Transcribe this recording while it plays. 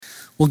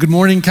Well, good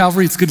morning,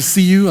 Calvary. It's good to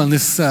see you on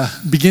this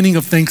beginning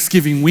of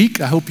Thanksgiving week.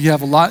 I hope you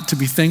have a lot to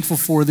be thankful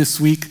for this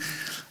week.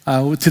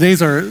 Today's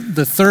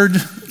the third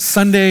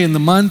Sunday in the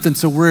month, and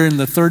so we're in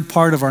the third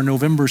part of our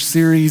November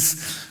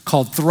series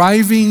called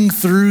Thriving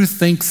Through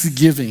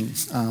Thanksgiving.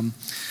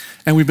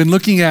 And we've been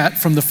looking at,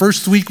 from the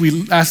first week,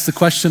 we asked the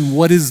question,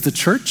 what is the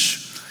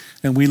church?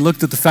 And we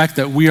looked at the fact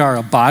that we are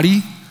a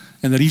body,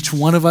 and that each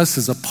one of us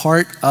is a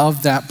part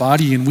of that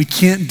body, and we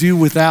can't do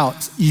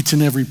without each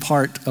and every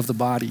part of the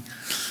body.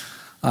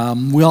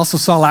 We also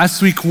saw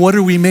last week, what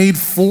are we made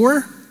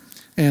for?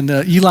 And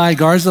Eli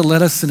Garza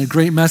led us in a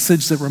great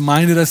message that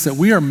reminded us that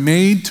we are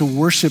made to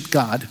worship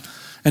God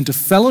and to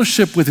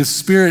fellowship with His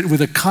Spirit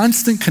with a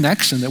constant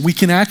connection, that we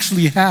can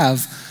actually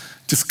have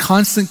just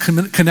constant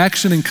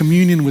connection and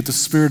communion with the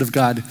Spirit of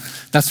God.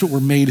 That's what we're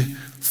made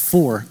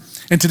for.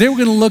 And today we're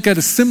going to look at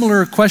a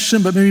similar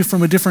question, but maybe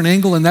from a different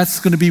angle, and that's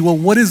going to be, well,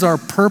 what is our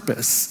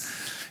purpose?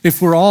 If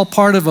we're all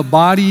part of a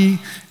body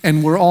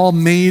and we're all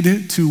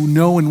made to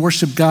know and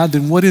worship God,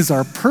 then what is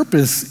our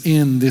purpose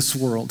in this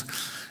world?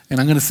 And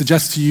I'm going to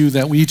suggest to you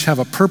that we each have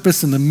a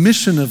purpose in the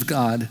mission of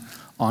God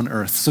on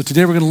earth. So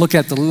today we're going to look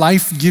at the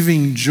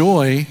life-giving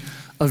joy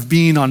of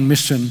being on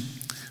mission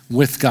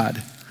with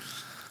God.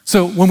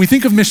 So when we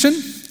think of mission,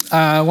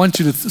 I want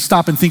you to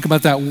stop and think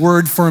about that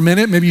word for a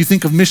minute. Maybe you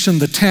think of mission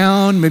the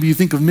town, maybe you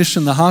think of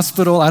mission the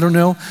hospital, I don't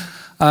know.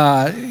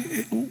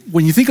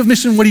 When you think of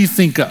mission, what do you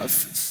think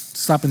of?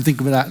 Stop and think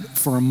about that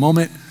for a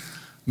moment.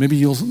 Maybe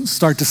you'll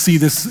start to see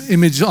this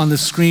image on the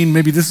screen.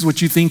 Maybe this is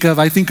what you think of.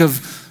 I think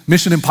of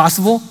Mission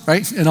Impossible,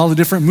 right? And all the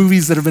different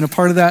movies that have been a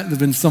part of that. There have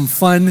been some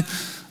fun,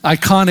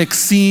 iconic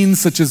scenes,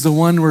 such as the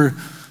one where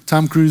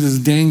Tom Cruise is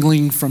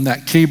dangling from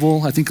that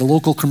cable. I think a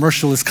local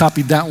commercial has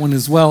copied that one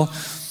as well.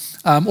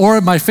 Or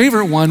my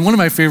favorite one of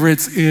my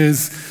favorites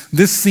is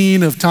this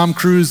scene of Tom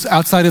Cruise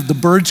outside of the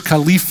Burj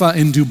Khalifa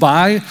in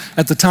Dubai.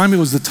 At the time, it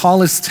was the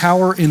tallest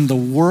tower in the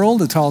world,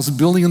 the tallest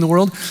building in the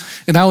world.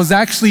 And I was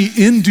actually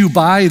in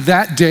Dubai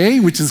that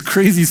day, which is a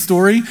crazy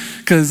story,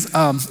 because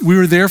we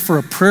were there for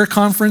a prayer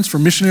conference for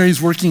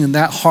missionaries working in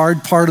that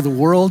hard part of the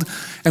world.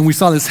 And we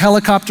saw this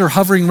helicopter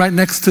hovering right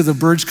next to the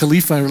Burj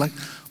Khalifa. And we're like,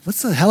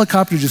 what's the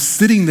helicopter just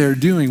sitting there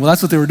doing? Well,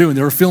 that's what they were doing.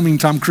 They were filming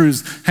Tom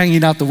Cruise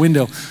hanging out the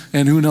window,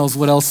 and who knows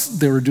what else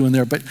they were doing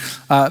there. But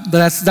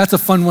that's a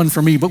fun one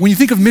for me. But when you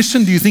think of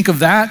mission, do you think of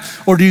that?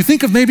 Or do you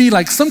think of maybe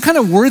like some kind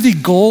of worthy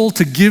goal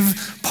to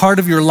give part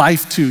of your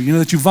life to,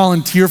 that you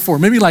volunteer for?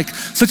 Maybe like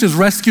such as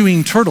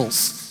rescuing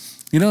turtles.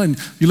 And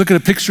you look at a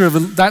picture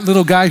of that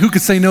little guy, who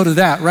could say no to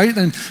that, right?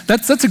 And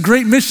that's a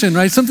great mission,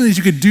 right? Something that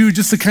you could do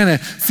just to kind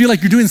of feel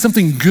like you're doing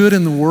something good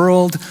in the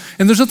world.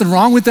 And there's nothing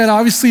wrong with that,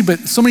 obviously, but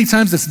so many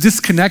times it's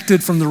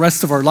disconnected from the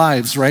rest of our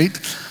lives, right?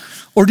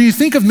 Or do you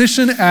think of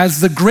mission as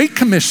the Great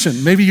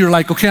Commission? Maybe you're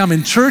like, okay, I'm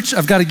in church,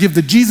 I've got to give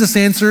the Jesus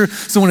answer.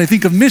 So when I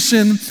think of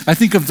mission, I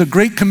think of the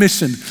Great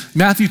Commission.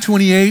 Matthew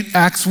 28,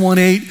 Acts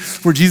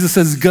 1:8, where Jesus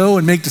says, go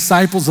and make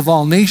disciples of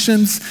all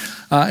nations,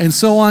 and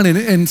so on.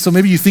 And so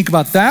maybe you think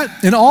about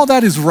that, and all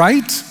that is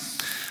right.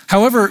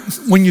 However,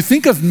 when you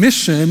think of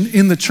mission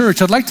in the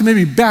church, I'd like to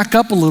maybe back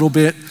up a little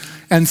bit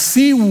and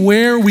see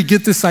where we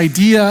get this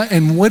idea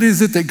and what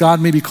is it that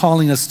God may be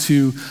calling us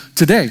to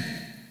today.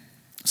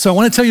 So I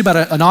want to tell you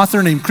about an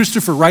author named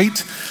Christopher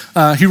Wright.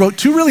 He wrote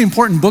two really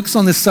important books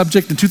on this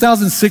subject. In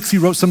 2006, he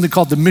wrote something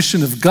called The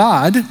Mission of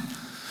God,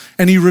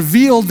 and he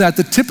revealed that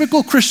the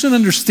typical Christian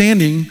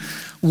understanding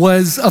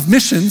of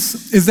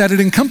missions is that it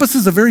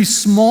encompasses a very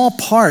small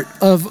part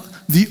of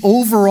the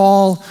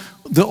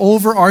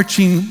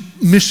overarching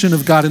mission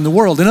of God in the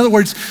world. In other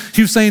words,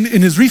 he was saying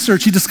in his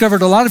research, he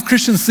discovered a lot of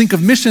Christians think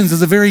of missions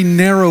as a very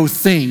narrow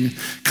thing,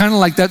 kind of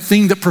like that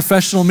thing that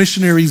professional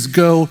missionaries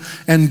go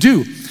and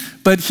do.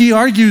 But he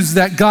argues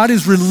that God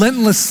is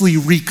relentlessly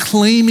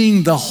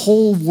reclaiming the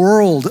whole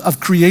world of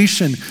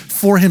creation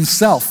for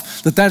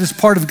himself, that is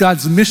part of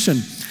God's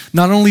mission,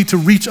 not only to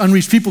reach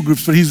unreached people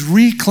groups, but he's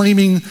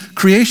reclaiming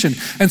creation.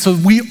 And so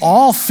we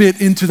all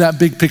fit into that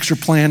big picture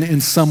plan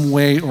in some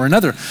way or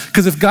another.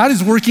 Because if God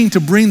is working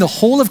to bring the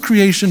whole of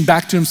creation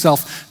back to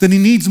himself, then he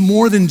needs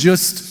more than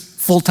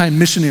just full-time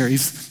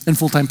missionaries and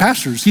full-time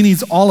pastors. He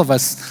needs all of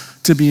us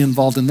to be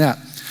involved in that.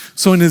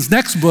 So in his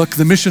next book,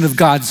 The Mission of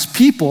God's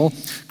People,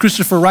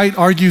 Christopher Wright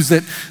argues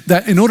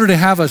that in order to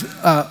have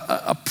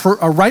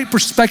a right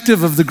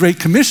perspective of the Great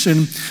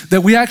Commission,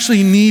 that we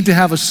actually need to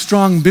have a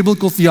strong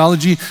biblical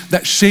theology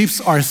that shapes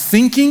our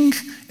thinking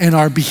and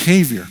our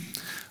behavior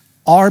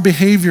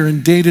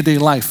in day-to-day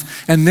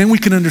life. And then we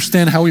can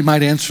understand how we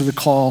might answer the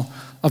call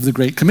of the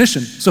Great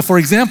Commission. So for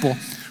example,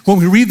 when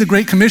we read the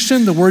Great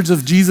Commission, the words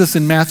of Jesus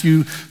in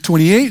Matthew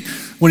 28,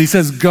 when he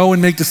says, go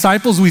and make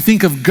disciples, we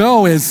think of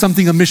go as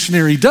something a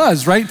missionary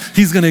does, right?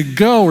 He's gonna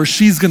go or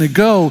she's gonna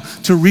go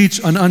to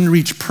reach an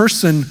unreached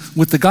person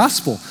with the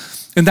gospel.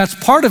 And that's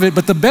part of it,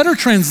 but the better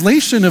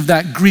translation of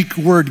that Greek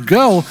word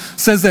go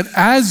says that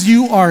as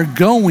you are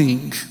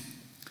going.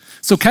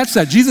 So catch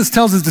that, Jesus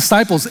tells his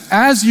disciples,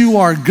 as you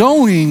are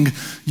going,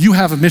 you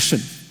have a mission.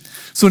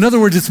 So in other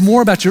words, it's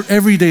more about your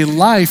everyday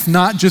life,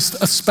 not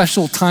just a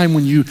special time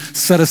when you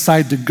set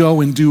aside to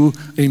go and do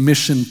a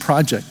mission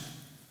project.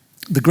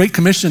 The Great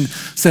Commission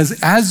says,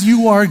 as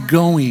you are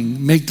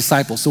going, make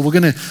disciples. So we're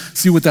going to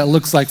see what that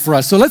looks like for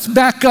us. So let's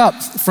back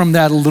up from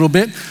that a little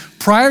bit.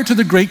 Prior to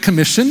the Great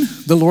Commission,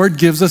 the Lord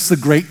gives us the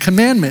Great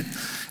Commandment.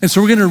 And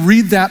so we're going to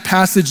read that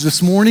passage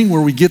this morning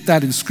where we get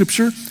that in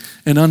Scripture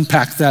and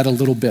unpack that a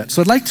little bit.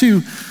 So I'd like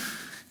to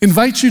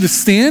invite you to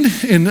stand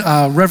in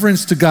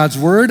reverence to God's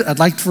word. I'd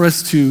like for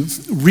us to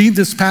read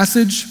this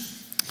passage.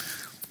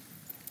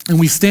 And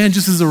we stand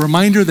just as a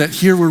reminder that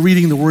here we're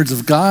reading the words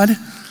of God,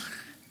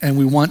 and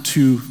we want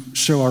to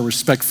show our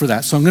respect for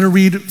that. So I'm going to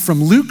read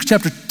from Luke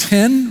chapter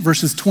 10,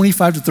 verses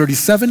 25 to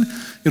 37.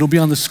 It'll be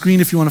on the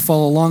screen if you want to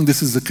follow along.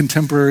 This is the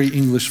contemporary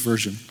English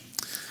version.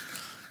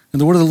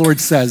 And the word of the Lord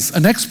says,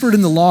 an expert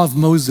in the law of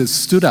Moses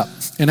stood up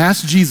and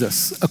asked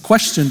Jesus a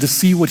question to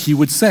see what he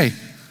would say.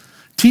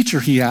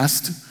 Teacher, he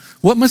asked,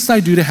 what must I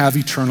do to have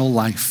eternal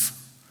life?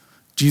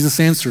 Jesus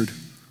answered,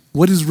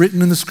 what is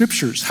written in the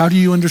scriptures? How do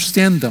you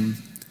understand them?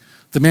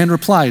 The man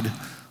replied,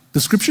 the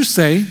scriptures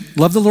say,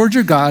 love the Lord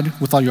your God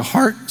with all your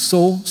heart,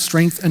 soul,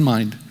 strength, and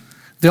mind.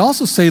 They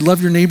also say,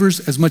 love your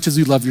neighbors as much as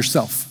you love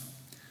yourself.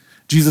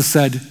 Jesus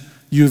said,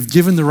 you have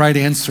given the right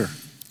answer.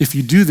 If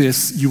you do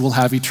this, you will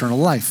have eternal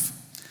life.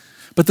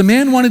 But the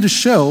man wanted to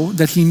show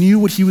that he knew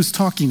what he was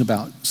talking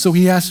about. So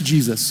he asked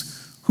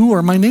Jesus, who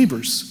are my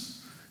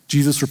neighbors?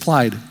 Jesus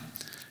replied,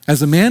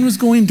 as a man was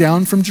going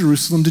down from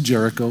Jerusalem to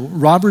Jericho,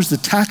 robbers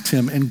attacked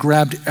him and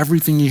grabbed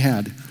everything he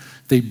had.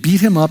 They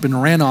beat him up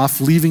and ran off,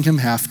 leaving him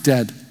half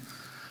dead.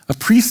 A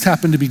priest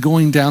happened to be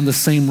going down the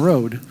same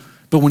road,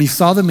 but when he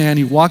saw the man,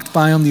 he walked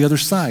by on the other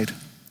side.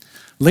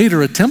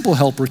 Later, a temple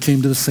helper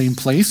came to the same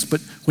place, but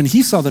when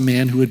he saw the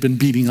man who had been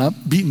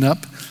beaten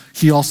up,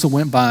 he also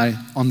went by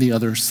on the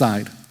other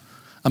side.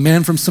 A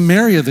man from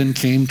Samaria then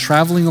came,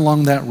 traveling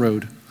along that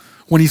road.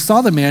 When he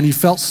saw the man, he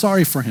felt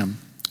sorry for him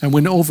and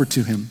went over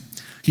to him.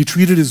 He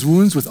treated his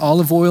wounds with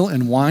olive oil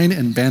and wine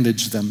and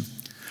bandaged them.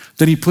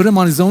 Then he put him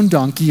on his own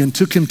donkey and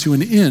took him to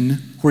an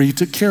inn where he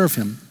took care of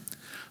him.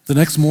 The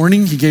next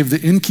morning, he gave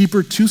the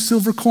innkeeper 2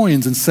 silver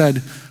coins and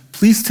said,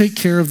 please take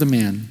care of the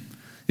man.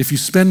 If you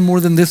spend more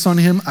than this on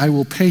him, I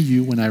will pay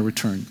you when I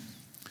return.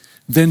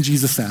 Then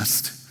Jesus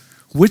asked,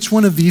 which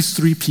one of these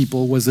 3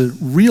 people was a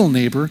real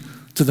neighbor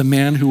to the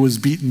man who was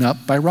beaten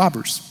up by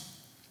robbers?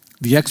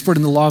 The expert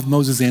in the law of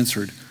Moses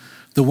answered,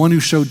 the one who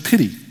showed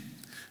pity.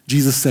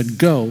 Jesus said,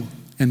 go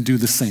and do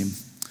the same.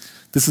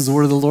 This is the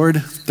word of the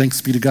Lord.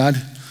 Thanks be to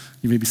God.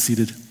 You may be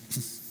seated.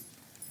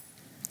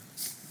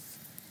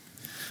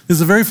 This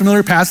is a very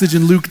familiar passage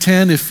in Luke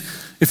 10.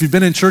 If you've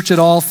been in church at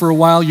all for a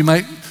while, you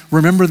might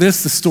remember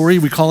this, the story.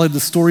 We call it the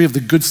story of the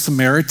Good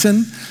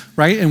Samaritan,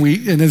 right?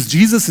 And as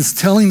Jesus is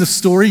telling the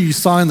story, you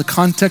saw in the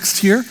context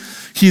here,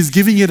 he is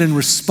giving it in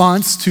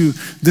response to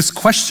this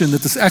question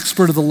that this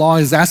expert of the law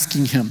is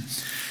asking him.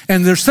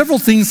 And there's several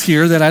things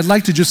here that I'd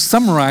like to just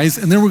summarize,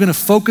 and then we're going to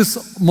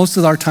focus most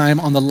of our time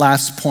on the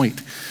last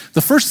point.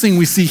 The first thing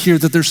we see here,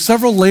 that there's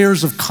several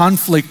layers of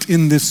conflict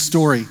in this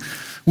story.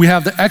 We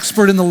have the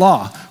expert in the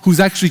law who's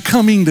actually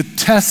coming to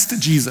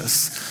test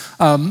Jesus.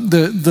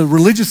 The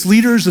religious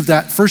leaders of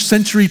that first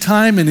century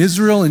time in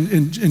Israel and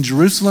in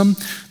Jerusalem,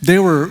 they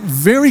were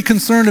very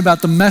concerned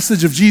about the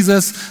message of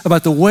Jesus,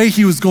 about the way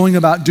he was going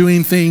about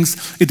doing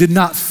things. It did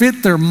not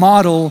fit their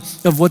model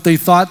of what they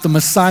thought the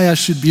Messiah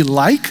should be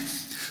like.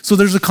 So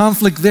there's a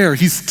conflict there.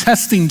 He's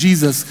testing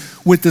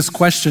Jesus with this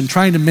question,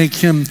 trying to make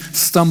him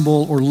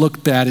stumble or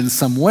look bad in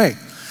some way.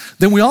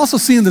 Then we also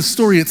see in the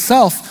story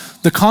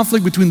itself the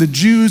conflict between the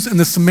Jews and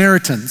the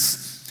Samaritans.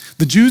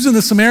 The Jews and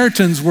the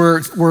Samaritans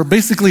were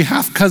basically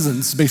half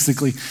cousins,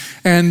 basically.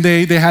 And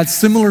they had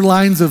similar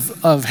lines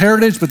of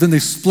heritage, but then they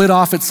split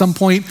off at some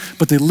point,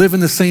 but they live in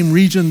the same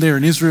region there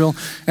in Israel.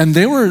 And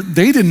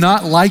they did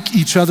not like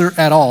each other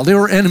at all. They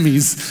were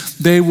enemies.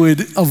 They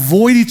would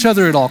avoid each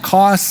other at all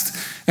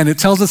costs. And it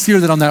tells us here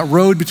that on that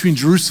road between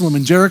Jerusalem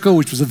and Jericho,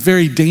 which was a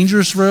very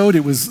dangerous road,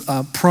 it was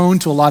prone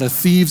to a lot of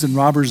thieves and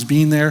robbers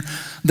being there,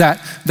 that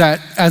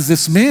as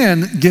this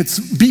man gets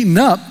beaten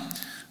up,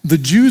 the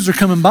Jews are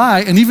coming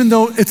by, and even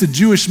though it's a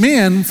Jewish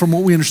man, from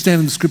what we understand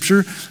in the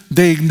scripture,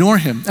 they ignore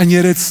him. And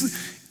yet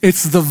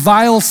it's the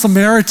vile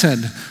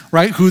Samaritan,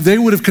 right, who they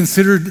would have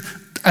considered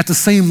at the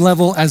same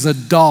level as a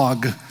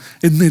dog.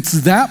 And it's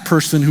that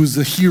person who's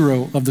the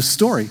hero of the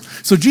story.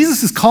 So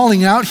Jesus is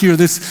calling out here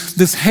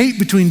this hate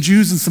between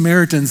Jews and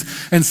Samaritans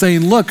and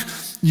saying, look,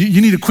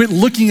 you need to quit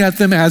looking at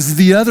them as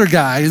the other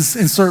guys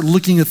and start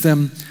looking at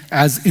them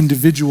as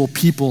individual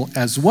people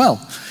as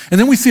well. And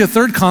then we see a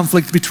third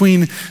conflict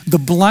between the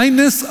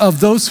blindness of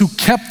those who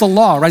kept the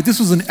law, right? This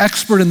was an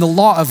expert in the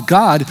law of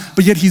God,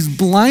 but yet he's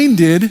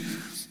blinded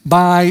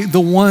by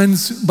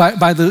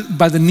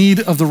the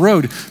need of the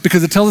road,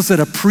 because it tells us that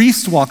a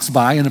priest walks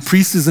by, and a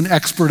priest is an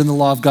expert in the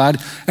law of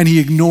God, and he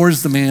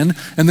ignores the man.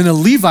 And then a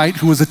Levite,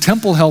 who was a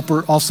temple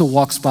helper, also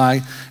walks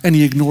by, and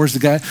he ignores the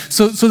guy.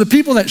 So the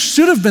people that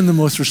should have been the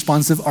most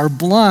responsive are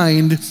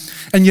blind,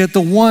 and yet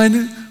the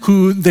one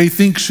who they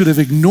think should have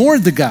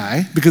ignored the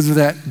guy because of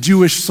that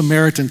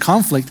Jewish-Samaritan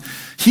conflict,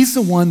 he's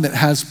the one that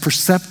has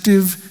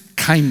perceptive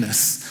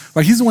kindness,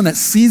 right? He's the one that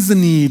sees the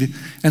need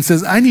and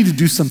says, I need to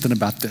do something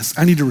about this.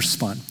 I need to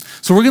respond.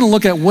 So we're going to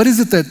look at what is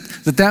it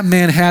that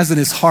man has in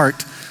his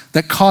heart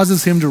that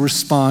causes him to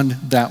respond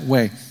that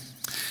way.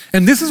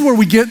 And this is where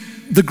we get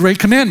the Great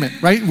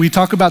Commandment, right? We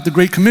talk about the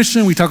Great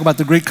Commission. We talk about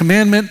the Great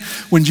Commandment.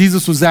 When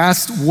Jesus was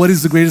asked, what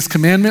is the greatest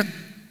commandment?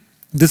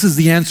 This is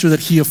the answer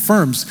that he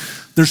affirms.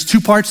 There's two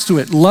parts to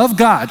it. Love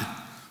God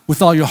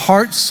with all your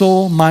heart,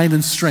 soul, mind,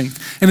 and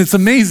strength. And it's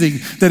amazing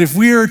that if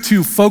we are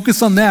to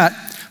focus on that,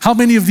 how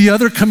many of the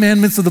other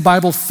commandments of the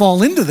Bible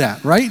fall into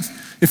that, right?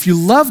 If you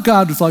love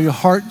God with all your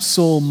heart,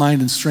 soul,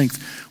 mind, and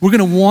strength, we're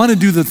going to want to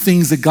do the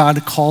things that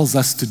God calls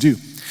us to do.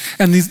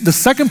 And the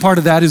second part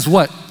of that is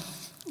what?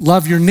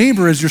 Love your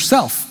neighbor as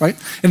yourself, right?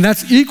 And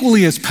that's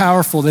equally as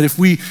powerful, that if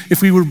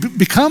we would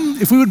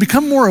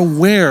become more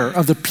aware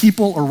of the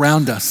people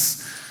around us,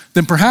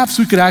 then perhaps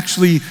we could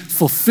actually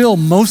fulfill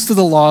most of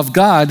the law of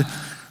God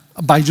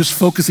by just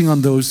focusing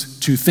on those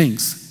two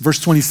things. Verse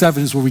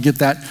 27 is where we get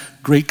that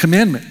great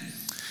commandment.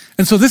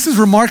 And so this is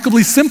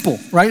remarkably simple,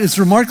 right?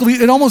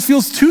 It almost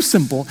feels too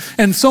simple.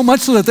 And so much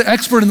so that the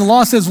expert in the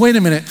law says, wait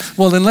a minute,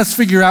 well then let's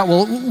figure out,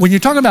 well, when you're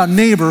talking about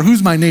neighbor,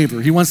 who's my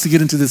neighbor? He wants to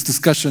get into this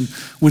discussion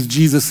with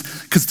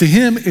Jesus because to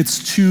him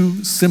it's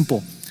too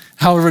simple.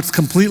 However, it's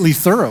completely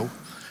thorough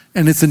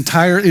and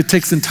it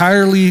takes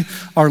entirely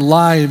our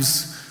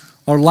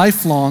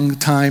lifelong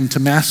time to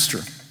master.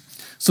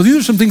 So these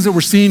are some things that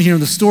we're seeing here in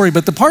the story,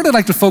 but the part I'd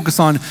like to focus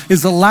on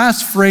is the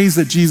last phrase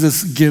that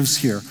Jesus gives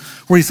here,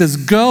 where he says,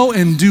 go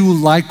and do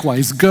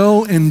likewise,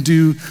 go and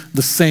do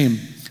the same.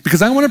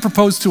 Because I want to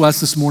propose to us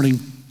this morning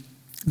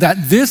that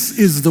this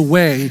is the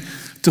way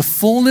to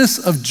fullness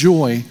of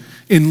joy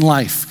in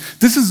life.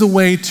 This is the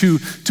way to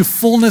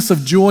fullness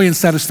of joy and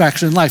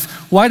satisfaction in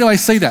life. Why do I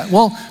say that?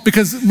 Well,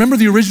 because remember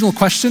the original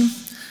question?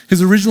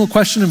 His original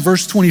question in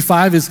verse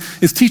 25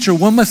 is, teacher,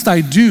 what must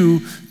I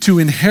do to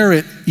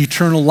inherit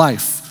eternal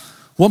life?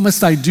 What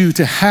must I do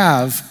to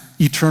have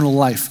eternal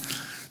life?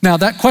 Now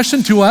that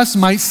question to us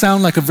might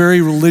sound like a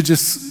very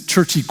religious,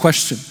 churchy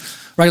question,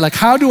 right? Like,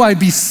 how do I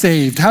be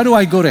saved? How do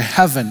I go to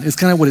heaven? It's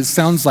kind of what it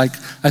sounds like,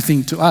 I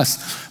think, to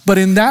us. But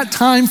in that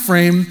time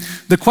frame,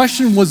 the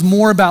question was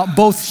more about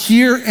both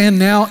here and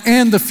now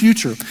and the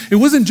future. It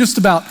wasn't just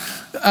about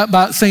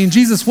saying,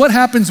 Jesus, what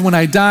happens when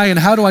I die and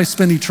how do I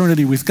spend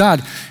eternity with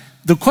God?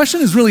 The question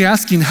is really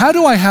asking, how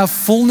do I have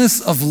fullness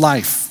of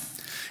life?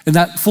 And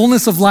that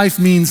fullness of life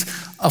means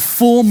a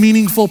full,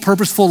 meaningful,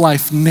 purposeful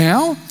life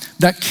now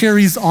that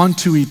carries on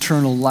to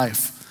eternal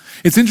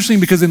life. It's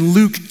interesting because in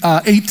Luke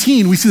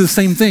 18, we see the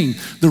same thing.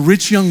 The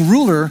rich young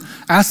ruler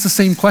asked the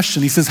same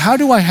question. He says, how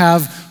do I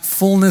have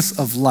fullness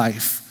of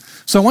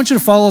life? So I want you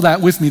to follow that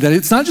with me, that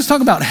it's not just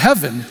talking about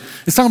heaven,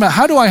 it's talking about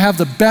how do I have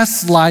the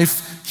best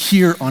life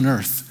here on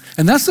earth?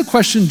 And that's the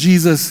question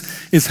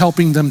Jesus is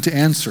helping them to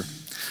answer.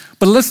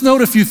 But let's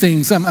note a few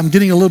things. I'm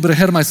getting a little bit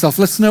ahead of myself.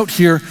 Let's note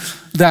here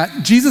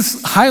that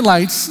Jesus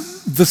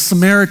highlights the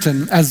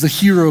Samaritan as the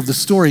hero of the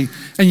story,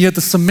 and yet the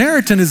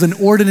Samaritan is an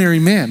ordinary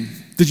man.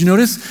 Did you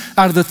notice?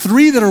 Out of the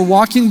three that are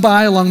walking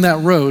by along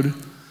that road,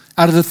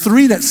 out of the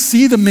three that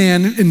see the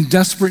man in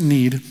desperate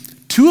need,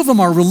 two of them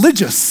are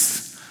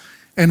religious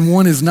and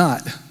one is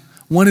not.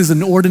 One is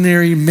an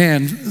ordinary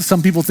man.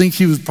 Some people think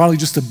he was probably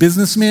just a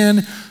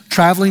businessman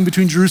traveling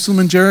between Jerusalem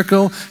and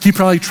Jericho. He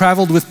probably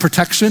traveled with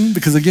protection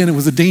because, again, it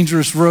was a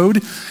dangerous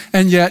road.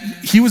 And yet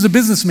he was a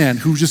businessman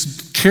who was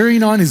just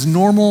carrying on his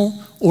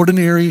normal,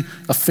 ordinary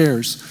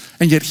affairs.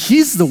 And yet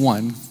he's the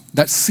one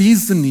that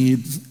sees the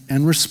need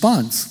and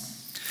responds.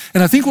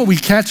 And I think what we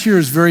catch here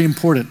is very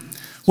important.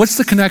 What's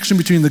the connection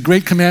between the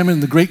Great Commandment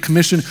and the Great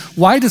Commission?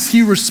 Why does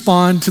he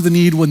respond to the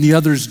need when the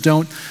others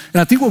don't?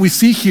 And I think what we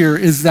see here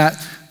is that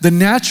the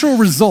natural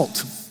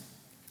result,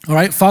 all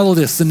right, follow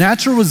this. The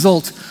natural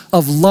result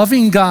of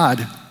loving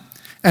God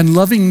and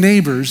loving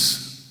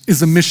neighbors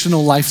is a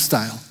missional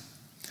lifestyle.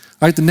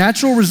 All right, the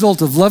natural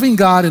result of loving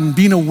God and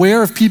being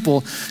aware of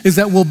people is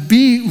that we'll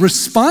be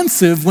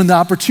responsive when the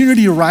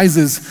opportunity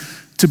arises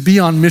to be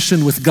on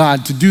mission with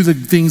God, to do the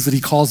things that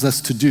he calls us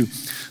to do.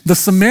 The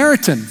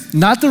Samaritan,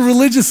 not the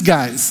religious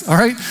guys, all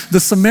right? The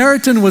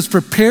Samaritan was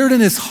prepared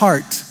in his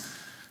heart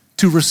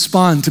to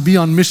respond, to be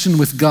on mission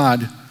with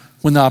God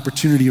when the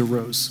opportunity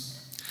arose.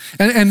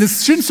 And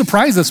this shouldn't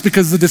surprise us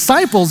because the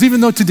disciples, even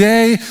though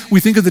today we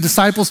think of the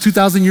disciples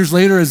 2,000 years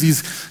later as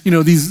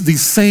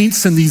these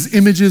saints and these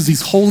images,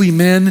 these holy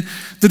men,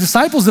 the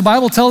disciples, the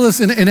Bible tells us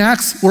in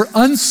Acts, were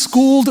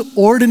unschooled,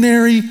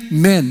 ordinary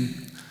men.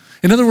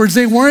 In other words,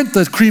 they weren't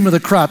the cream of the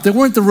crop. They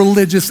weren't the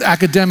religious,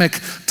 academic,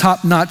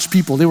 top-notch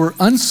people. They were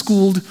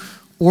unschooled,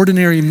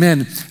 ordinary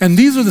men. And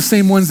these are the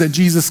same ones that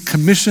Jesus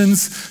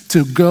commissions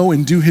to go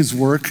and do his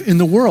work in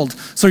the world.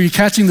 So are you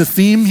catching the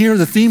theme here?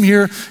 The theme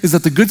here is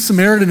that the Good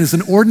Samaritan is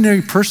an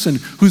ordinary person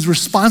who's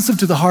responsive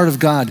to the heart of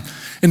God.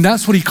 And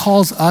that's what he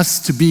calls us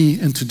to be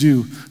and to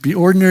do. Be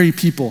ordinary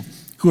people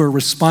who are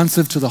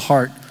responsive to the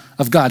heart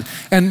of God.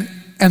 And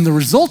And the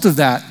result of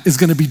that is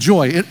going to be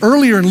joy.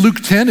 Earlier in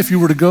Luke 10, if you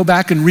were to go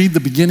back and read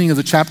the beginning of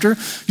the chapter,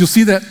 you'll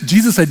see that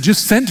Jesus had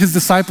just sent his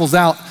disciples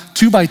out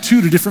 2 by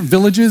 2 to different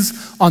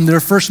villages on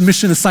their first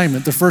mission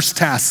assignment, their first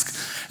task.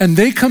 And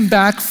they come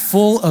back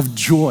full of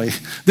joy.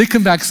 They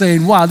come back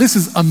saying, wow, this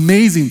is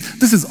amazing.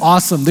 This is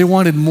awesome. They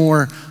wanted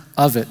more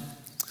of it.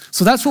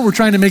 So that's what we're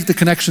trying to make the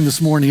connection this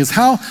morning is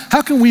how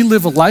can we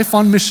live a life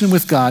on mission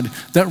with God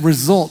that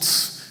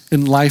results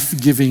in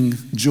life-giving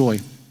joy?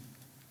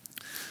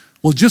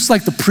 Well, just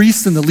like the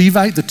priest and the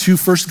Levite, the 2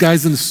 first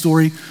guys in the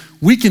story,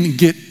 we can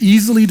get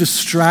easily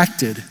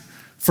distracted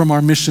from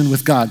our mission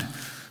with God.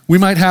 We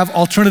might have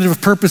alternative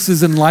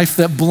purposes in life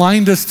that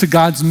blind us to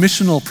God's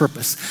missional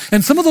purpose.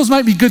 And some of those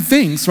might be good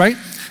things, right?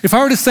 If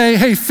I were to say,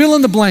 hey, fill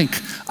in the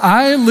blank,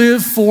 I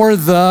live for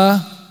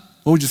what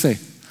would you say?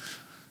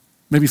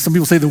 Maybe some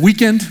people say the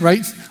weekend,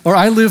 right? Or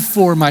I live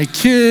for my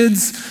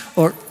kids,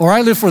 or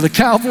I live for the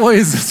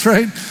Cowboys, that's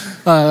right.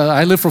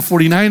 I live for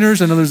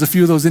 49ers. I know there's a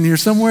few of those in here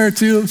somewhere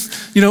too.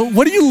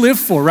 What do you live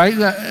for, right?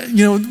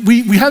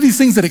 We have these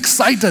things that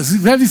excite us.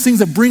 We have these things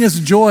that bring us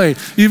joy,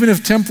 even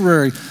if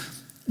temporary.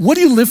 What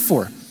do you live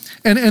for?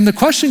 And the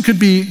question could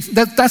be,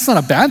 that's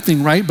not a bad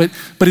thing, right?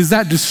 But is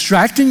that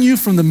distracting you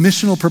from the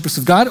missional purpose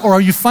of God? Or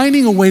are you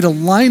finding a way to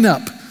line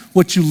up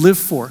what you live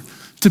for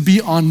to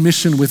be on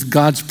mission with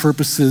God's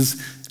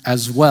purposes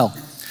as well?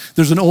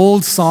 There's an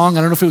old song,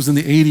 I don't know if it was in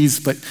the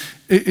 80s, but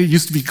it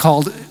used to be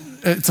called,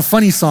 it's a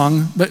funny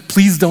song, but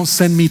Please Don't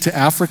Send Me to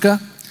Africa.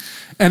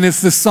 And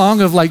it's this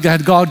song of like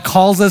God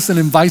calls us and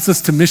invites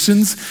us to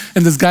missions.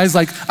 And this guy's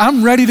like,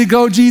 I'm ready to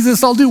go,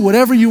 Jesus. I'll do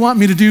whatever you want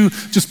me to do.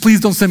 Just please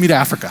don't send me to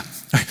Africa.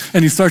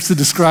 And he starts to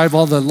describe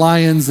all the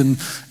lions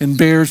and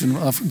bears, and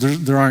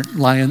there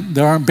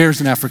aren't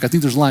bears in Africa. I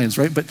think there's lions,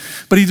 right?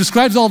 But he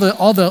describes all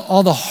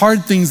the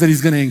hard things that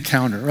he's going to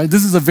encounter, right?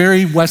 This is a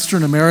very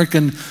Western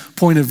American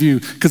point of view,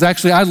 because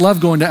actually I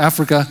love going to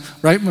Africa,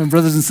 right? My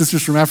brothers and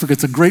sisters from Africa,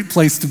 it's a great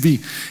place to be.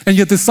 And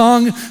yet this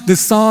song,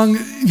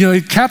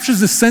 it captures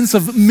this sense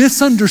of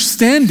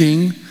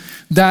misunderstanding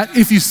that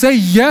if you say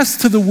yes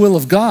to the will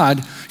of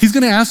God, he's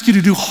going to ask you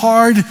to do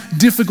hard,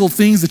 difficult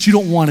things that you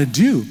don't want to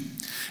do.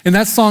 And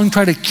that song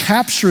tried to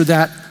capture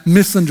that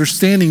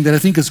misunderstanding that I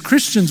think as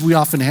Christians we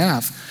often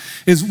have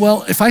is,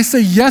 well, if I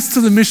say yes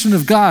to the mission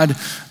of God,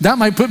 that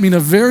might put me in a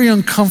very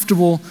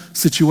uncomfortable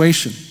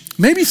situation.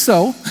 Maybe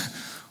so,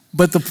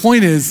 but the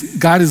point is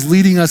God is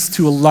leading us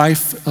to a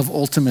life of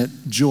ultimate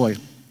joy.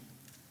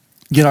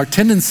 Yet our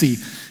tendency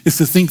is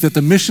to think that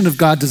the mission of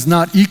God does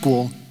not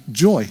equal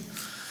joy.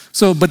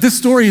 But this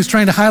story is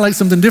trying to highlight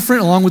something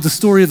different along with the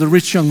story of the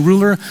rich young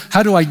ruler.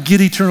 How do I get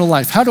eternal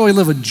life? How do I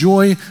live a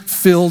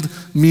joy-filled,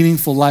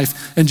 meaningful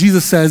life? And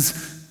Jesus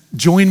says,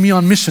 join me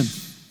on mission.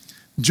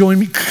 Join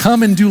me,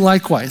 come and do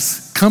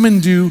likewise. Come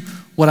and do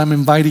what I'm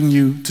inviting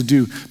you to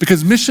do.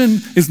 Because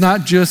mission is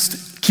not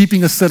just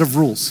keeping a set of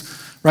rules,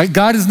 right?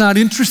 God is not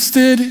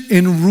interested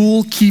in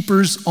rule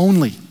keepers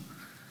only.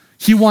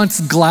 He wants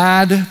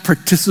glad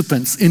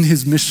participants in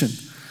his mission.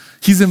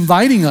 He's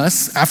inviting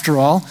us, after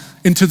all,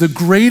 into the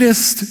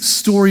greatest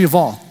story of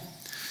all.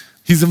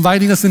 He's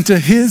inviting us into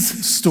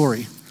his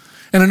story.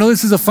 And I know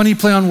this is a funny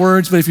play on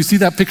words, but if you see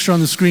that picture on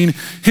the screen,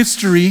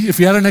 history, if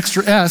you add an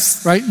extra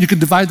S, right, you could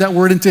divide that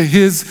word into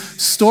his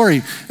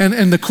story.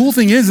 And the cool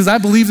thing is I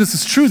believe this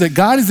is true, that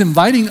God is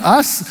inviting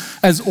us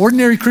as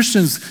ordinary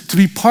Christians to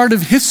be part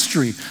of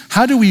history.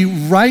 How do we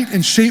write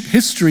and shape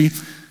history?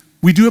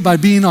 We do it by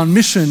being on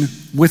mission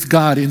with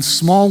God in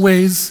small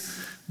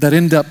ways that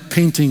end up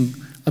painting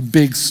a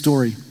big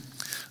story.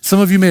 Some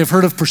of you may have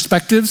heard of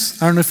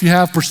Perspectives. I don't know if you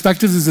have.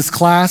 Perspectives is this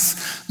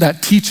class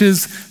that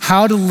teaches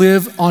how to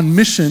live on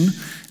mission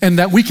and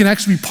that we can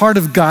actually be part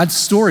of God's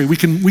story. We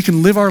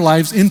can live our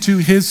lives into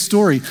his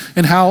story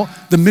and how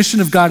the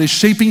mission of God is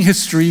shaping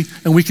history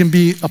and we can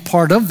be a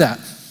part of that.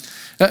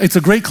 It's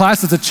a great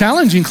class. It's a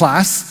challenging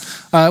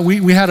class.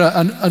 We had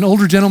an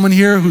older gentleman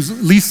here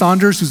who's Lee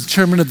Saunders, who's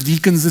chairman of the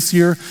deacons this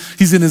year.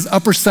 He's in his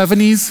upper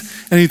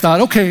 70s and he thought,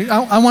 okay,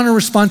 I want to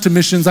respond to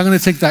missions. I'm going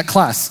to take that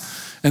class.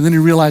 And then he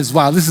realized,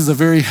 wow, this is a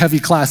very heavy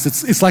class.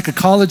 It's like a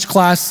college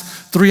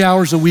class, 3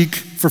 hours a week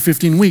for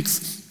 15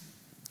 weeks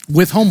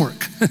with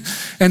homework. But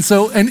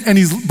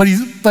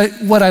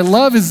what I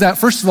love is that,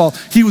 first of all,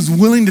 he was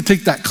willing to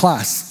take that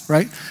class,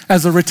 right?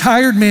 As a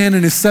retired man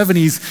in his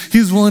 70s, he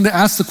was willing to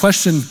ask the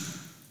question,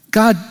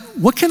 God,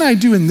 what can I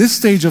do in this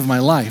stage of my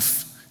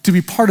life to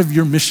be part of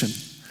your mission?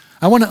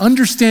 I want to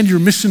understand your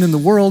mission in the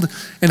world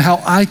and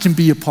how I can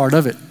be a part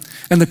of it.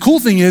 And the cool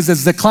thing is,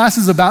 as the class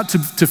is about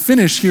to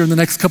finish here in the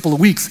next couple of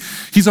weeks,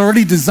 he's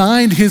already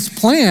designed his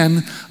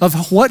plan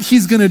of what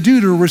he's going to do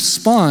to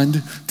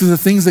respond to the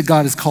things that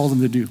God has called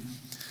him to do.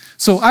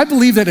 So I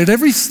believe that at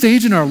every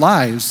stage in our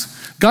lives,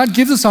 God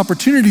gives us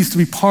opportunities to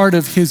be part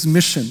of his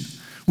mission.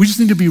 We just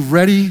need to be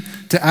ready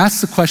to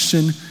ask the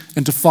question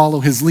and to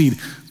follow his lead.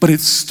 But it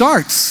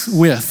starts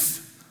with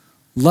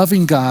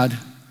loving God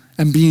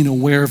and being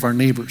aware of our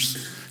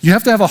neighbors. You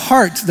have to have a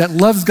heart that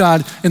loves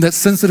God and that's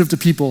sensitive to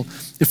people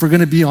if we're going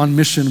to be on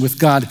mission with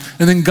God.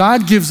 And then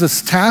God gives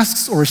us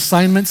tasks or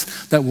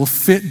assignments that will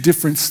fit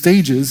different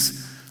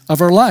stages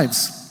of our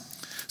lives.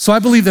 So I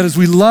believe that as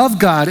we love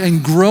God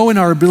and grow in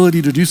our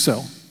ability to do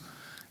so,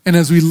 and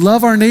as we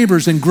love our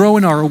neighbors and grow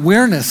in our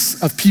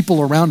awareness of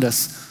people around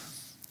us,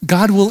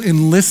 God will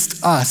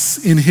enlist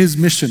us in his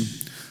mission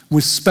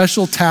with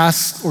special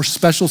tasks or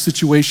special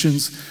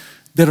situations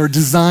that are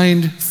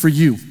designed for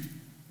you.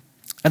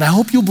 And I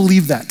hope you'll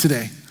believe that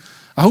today.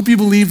 I hope you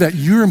believe that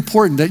you're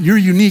important, that you're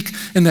unique,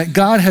 and that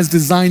God has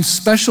designed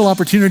special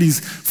opportunities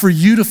for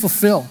you to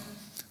fulfill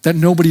that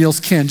nobody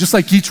else can. Just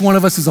like each one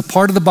of us is a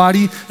part of the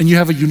body and you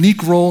have a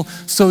unique role,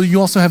 so you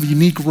also have a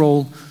unique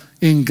role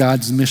in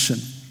God's mission.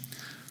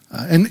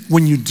 And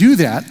when you do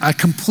that, I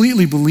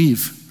completely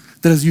believe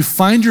that as you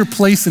find your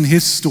place in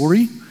his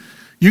story,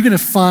 you're gonna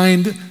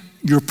find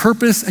your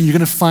purpose and you're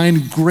gonna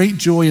find great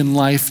joy in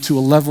life to a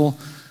level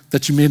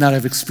that you may not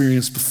have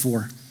experienced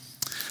before.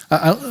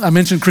 I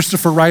mentioned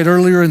Christopher Wright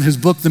earlier in his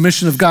book, The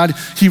Mission of God.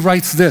 He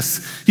writes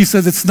this. He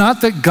says, it's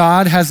not that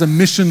God has a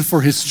mission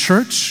for his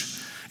church,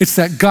 it's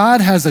that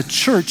God has a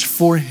church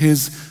for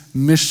his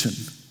mission.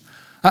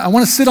 I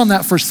wanna sit on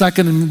that for a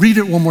second and read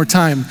it one more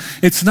time.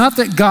 It's not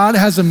that God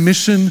has a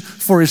mission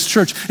for his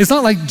church. It's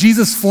not like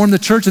Jesus formed the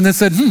church and then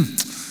said,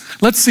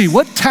 let's see,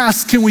 what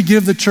tasks can we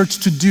give the church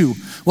to do?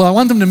 Well, I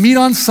want them to meet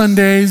on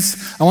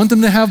Sundays. I want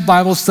them to have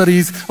Bible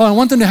studies. Oh, I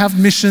want them to have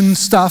mission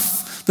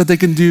stuff that they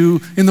can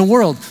do in the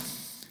world.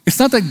 It's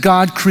not that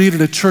God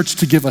created a church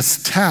to give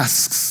us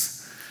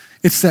tasks.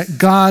 It's that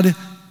God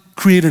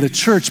created a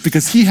church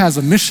because he has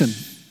a mission.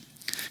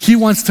 He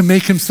wants to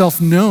make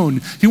himself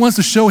known. He wants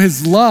to show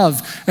his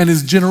love and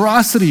his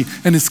generosity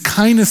and his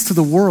kindness to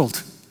the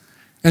world.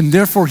 And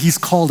therefore, he's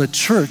called a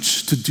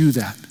church to do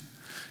that.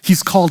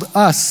 He's called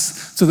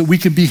us so that we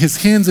can be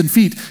his hands and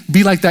feet,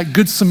 be like that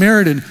good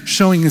Samaritan,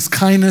 showing his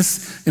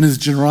kindness and his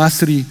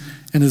generosity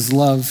and his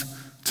love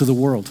to the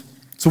world.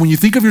 So when you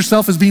think of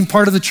yourself as being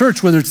part of the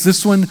church, whether it's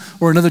this one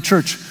or another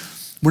church,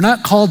 we're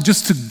not called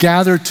just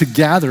to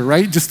gather,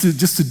 right? Just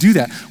to do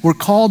that. We're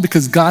called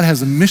because God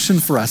has a mission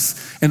for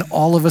us, and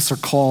all of us are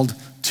called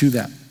to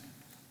that.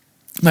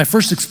 My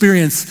first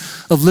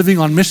experience of living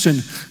on mission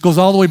goes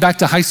all the way back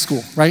to high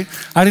school, right?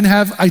 I didn't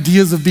have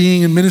ideas of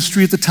being in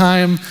ministry at the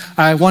time.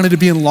 I wanted to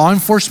be in law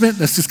enforcement.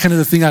 That's just kind of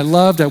the thing I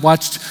loved. I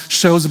watched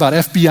shows about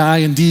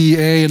FBI and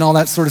DEA and all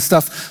that sort of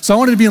stuff. So I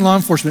wanted to be in law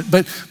enforcement.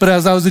 But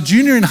as I was a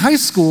junior in high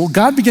school,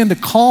 God began to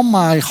calm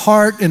my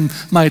heart and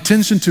my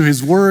attention to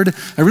his word.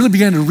 I really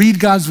began to read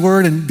God's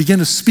word and began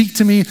to speak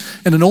to me.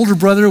 And an older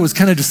brother was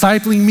kind of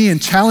discipling me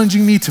and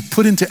challenging me to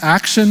put into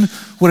action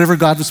whatever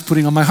God was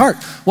putting on my heart.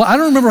 Well, I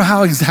don't remember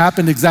how it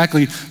happened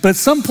exactly, but at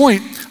some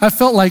point, I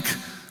felt like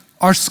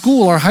our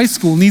high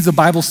school needs a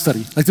Bible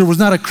study. Like there was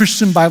not a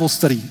Christian Bible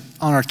study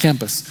on our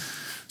campus.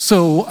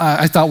 So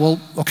I thought,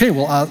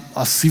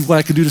 I'll see what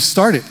I could do to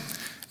start it.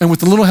 And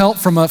with a little help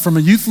from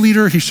a youth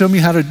leader, he showed me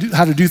how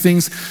to do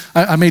things.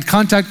 I made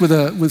contact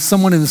with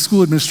someone in the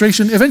school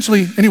administration.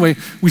 Eventually, anyway,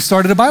 we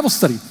started a Bible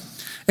study.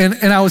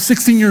 And I was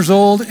 16 years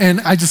old, and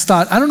I just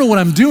thought, I don't know what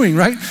I'm doing,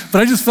 right?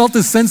 But I just felt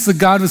this sense that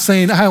God was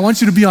saying, I want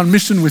you to be on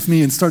mission with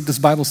me and start this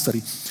Bible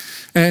study.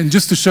 And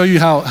just to show you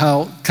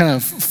how kind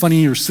of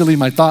funny or silly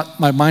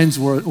my minds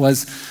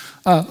was,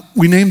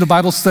 we named the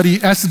Bible study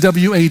SWAT,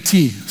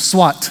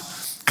 SWAT,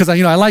 because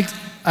I like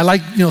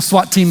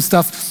SWAT team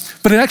stuff,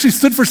 but it actually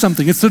stood for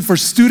something. It stood for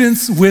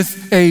Students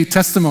with a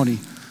Testimony.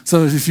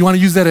 So if you want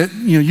to use that at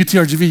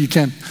UTRGV, you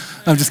can.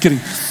 I'm just kidding.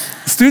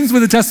 Students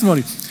with a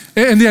Testimony.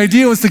 And the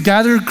idea was to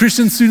gather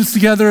Christian students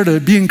together to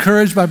be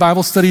encouraged by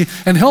Bible study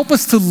and help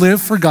us to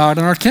live for God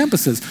on our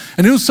campuses.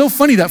 And it was so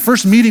funny, that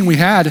first meeting we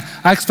had,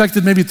 I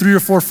expected maybe 3 or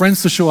 4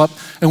 friends to show up,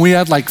 and we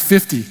had like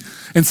 50.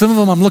 And some of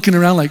them I'm looking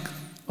around like,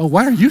 oh,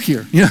 why are you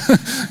here?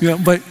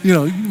 But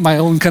my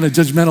own kind of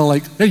judgmental,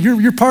 like, hey,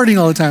 you're partying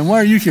all the time, why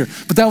are you here?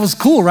 But that was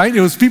cool, right?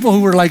 It was people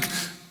who were like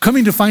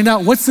coming to find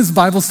out, what's this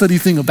Bible study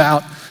thing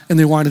about? And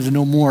they wanted to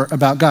know more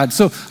about God.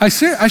 So I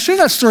share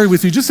that story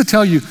with you just to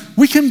tell you,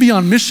 we can be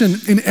on mission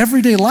in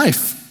everyday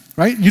life,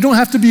 right? You don't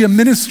have to be a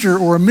minister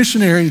or a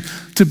missionary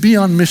to be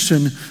on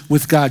mission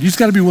with God. You just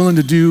gotta be willing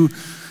to do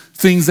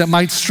things that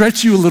might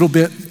stretch you a little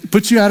bit,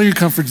 put you out of your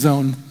comfort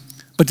zone,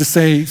 but to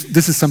say,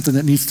 this is something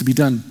that needs to be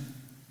done.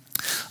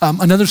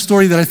 Another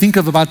story that I think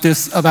of about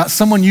this, about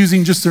someone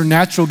using just their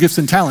natural gifts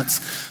and talents.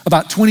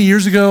 About 20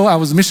 years ago, I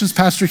was a missions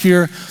pastor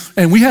here,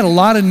 and we had a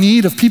lot of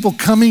need of people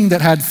coming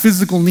that had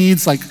physical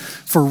needs, like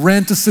for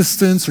rent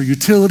assistance or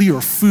utility or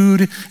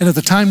food. And at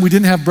the time, we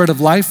didn't have Bread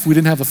of Life. We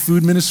didn't have a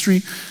food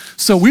ministry.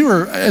 So we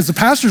were, as the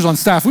pastors on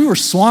staff, we were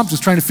swamped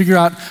just trying to figure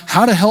out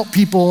how to help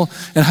people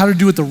and how to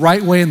do it the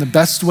right way and the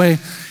best way.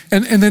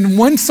 And then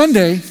one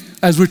Sunday,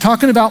 as we're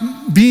talking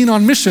about being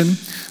on mission,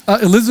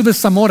 Elizabeth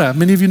Zamora,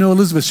 many of you know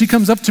Elizabeth, she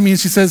comes up to me and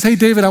she says, hey,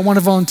 David, I want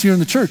to volunteer in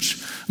the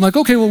church. I'm like,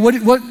 okay, well,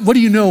 what do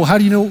you know? How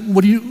do you know?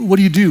 What do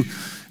you do?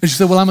 And she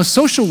said, well, I'm a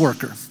social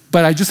worker,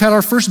 but I just had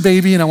our first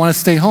baby and I want to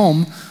stay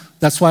home.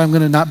 That's why I'm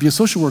going to not be a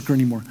social worker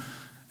anymore.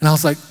 And I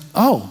was like,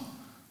 oh,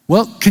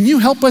 well, can you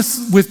help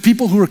us with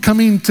people who are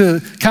coming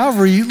to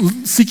Calvary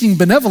seeking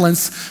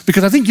benevolence?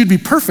 Because I think you'd be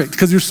perfect,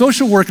 because your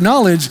social work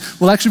knowledge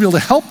will actually be able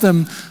to help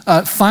them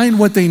find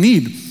what they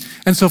need.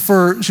 And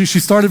so she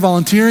started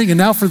volunteering, and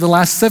now for the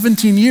last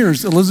 17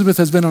 years, Elizabeth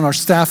has been on our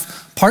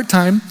staff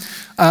part-time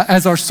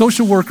as our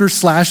social worker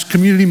 /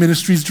 community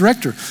ministries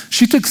director.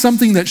 She took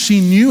something that she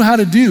knew how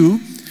to do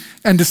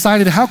and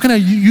decided, how can I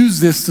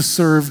use this to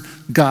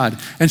serve God?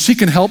 And she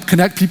can help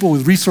connect people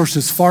with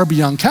resources far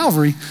beyond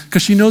Calvary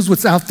because she knows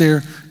what's out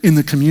there in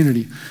the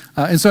community.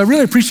 And so I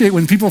really appreciate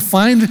when people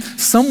find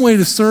some way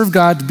to serve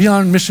God, to be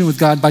on mission with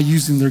God by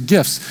using their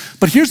gifts.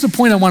 But here's the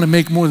point I want to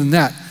make more than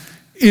that,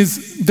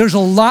 is there's a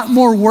lot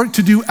more work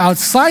to do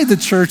outside the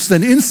church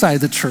than inside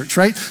the church,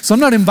 right? So I'm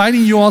not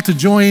inviting you all to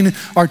join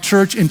our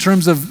church in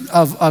terms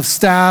of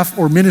staff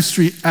or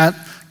ministry at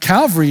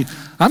Calvary.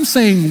 I'm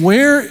saying,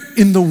 where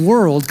in the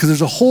world, because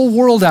there's a whole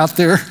world out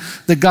there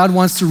that God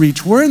wants to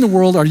reach, where in the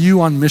world are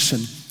you on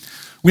mission?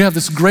 We have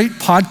this great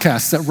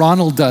podcast that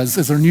Ronald does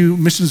as our new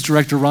missions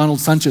director, Ronald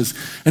Sanchez.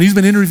 And he's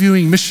been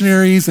interviewing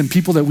missionaries and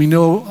people that we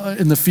know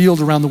in the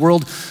field around the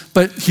world.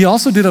 But he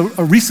also did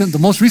the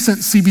most recent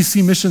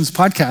CBC Missions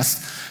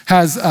podcast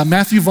has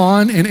Matthew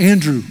Vaughn and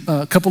Andrew,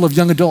 a couple of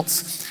young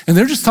adults. And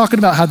they're just talking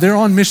about how they're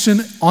on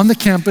mission on the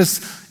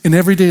campus in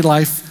everyday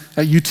life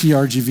at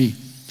UTRGV.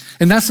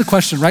 And that's the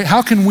question, right?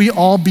 How can we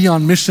all be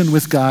on mission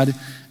with God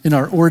in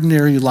our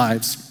ordinary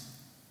lives?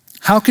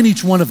 How can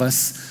each one of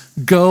us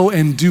go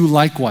and do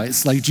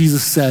likewise, like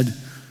Jesus said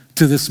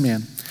to this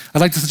man?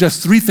 I'd like to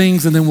suggest 3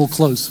 things and then we'll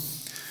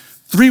close.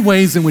 3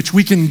 ways in which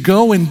we can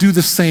go and do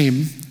the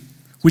same,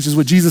 which is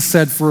what Jesus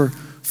said for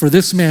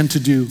this man to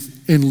do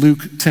in Luke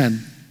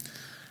 10.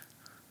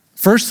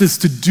 First is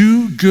to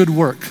do good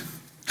work.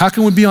 How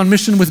can we be on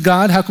mission with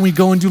God? How can we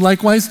go and do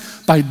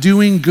likewise? By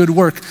doing good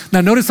work.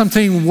 Now notice I'm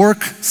saying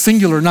work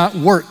singular, not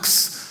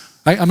works.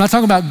 Right? I'm not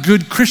talking about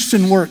good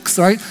Christian works,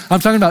 right? I'm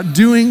talking about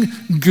doing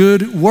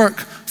good work.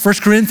 1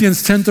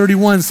 Corinthians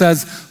 10:31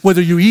 says,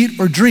 whether you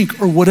eat or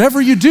drink or whatever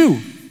you do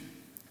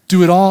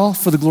it all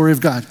for the glory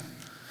of God,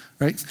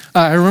 right?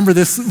 I remember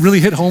this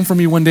really hit home for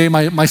me one day.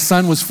 My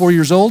son was 4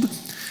 years old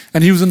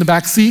and he was in the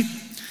back seat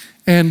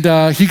and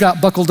he got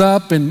buckled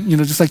up and,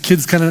 just like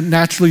kids kind of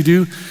naturally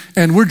do.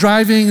 And we're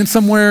driving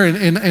somewhere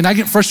and I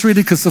get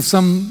frustrated because of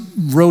some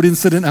road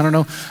incident. I don't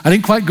know. I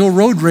didn't quite go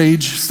road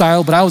rage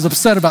style, but I was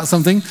upset about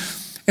something.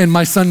 And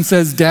my son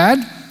says, Dad,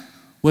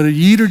 whether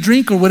you eat or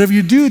drink or whatever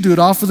you do it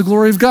all for the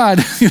glory of God.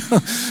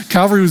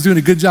 Calvary was doing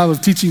a good job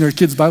of teaching our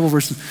kids Bible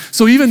verses.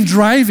 So even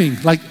driving,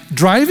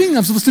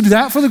 I'm supposed to do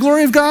that for the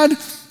glory of God?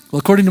 Well,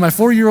 according to my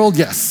 4-year-old,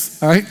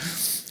 yes, all right?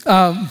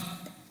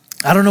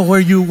 I don't know where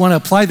you want to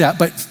apply that,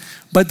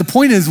 but the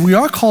point is we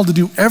are called to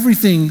do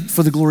everything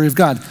for the glory of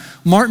God.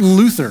 Martin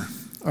Luther,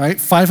 all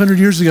right, 500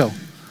 years ago,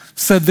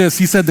 said this.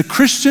 He said, the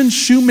Christian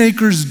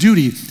shoemaker's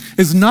duty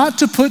is not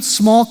to put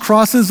small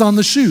crosses on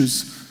the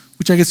shoes,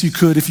 which I guess you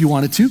could if you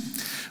wanted to.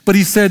 But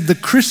he said the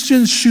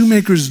Christian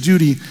shoemaker's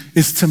duty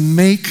is to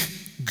make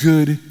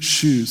good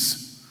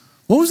shoes.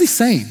 What was he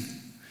saying?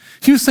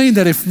 He was saying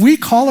that if we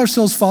call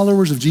ourselves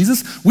followers of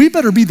Jesus, we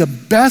better be the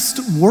best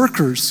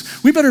workers.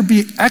 We better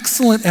be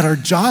excellent at our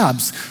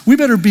jobs. We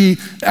better be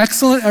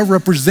excellent at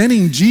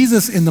representing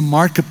Jesus in the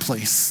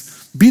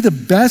marketplace. Be the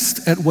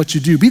best at what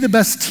you do. Be the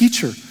best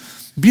teacher.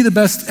 Be the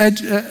best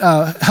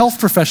health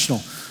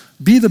professional.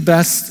 Be the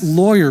best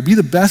lawyer. Be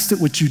the best at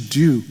what you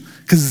do.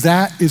 Because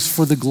that is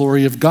for the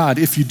glory of God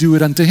if you do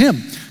it unto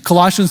him.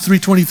 Colossians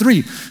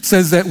 3:23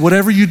 says that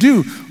whatever you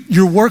do,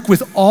 your work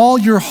with all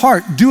your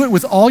heart, do it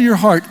with all your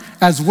heart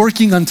as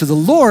working unto the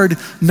Lord,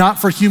 not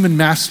for human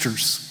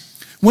masters.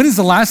 When is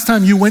the last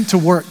time you went to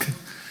work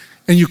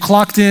and you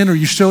clocked in or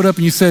you showed up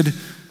and you said,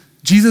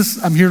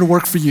 Jesus, I'm here to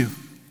work for you?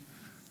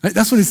 Right?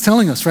 That's what he's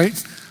telling us,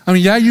 right? I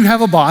mean, yeah, you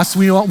have a boss.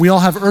 We all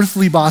have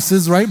earthly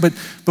bosses, right? But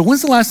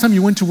when's the last time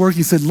you went to work and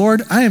you said,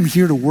 Lord, I am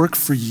here to work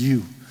for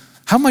you?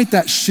 How might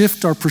that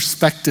shift our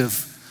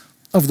perspective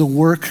of the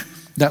work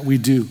that we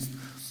do?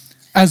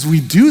 As we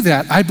do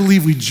that, I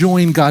believe we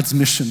join God's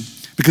mission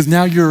because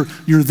now you're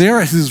there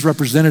as his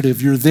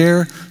representative. You're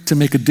there to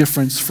make a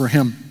difference for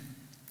him.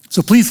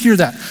 So please hear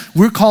that.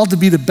 We're called to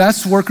be the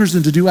best workers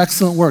and to do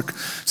excellent work.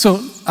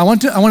 So I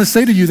want to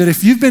say to you that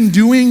if you've been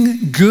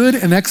doing good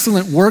and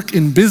excellent work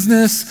in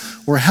business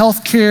or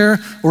healthcare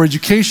or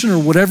education or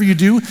whatever you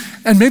do,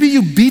 and maybe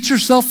you beat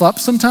yourself up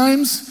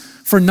sometimes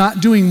for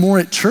not doing more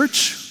at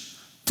church,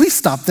 please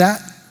stop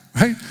that,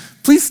 right?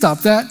 Please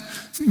stop that.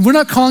 We're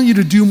not calling you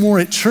to do more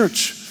at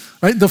church,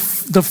 right? The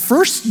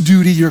first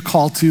duty you're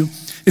called to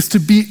is to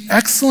be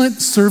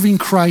excellent serving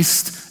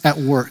Christ at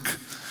work.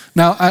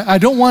 Now, I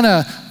don't want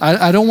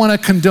to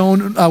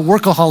condone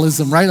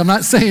workaholism, right? I'm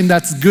not saying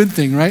that's a good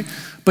thing, right?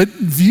 But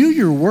view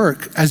your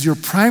work as your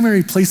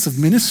primary place of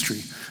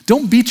ministry.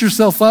 Don't beat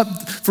yourself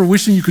up for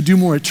wishing you could do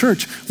more at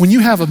church when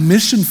you have a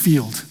mission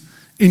field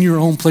in your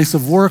own place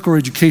of work or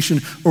education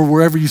or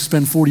wherever you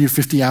spend 40 or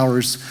 50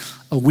 hours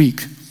a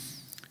week.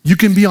 You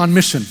can be on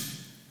mission.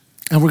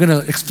 And we're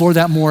going to explore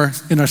that more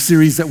in our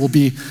series that will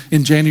be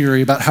in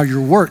January about how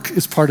your work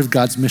is part of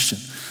God's mission.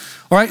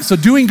 All right, so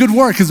doing good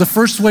work is the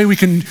first way we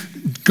can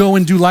go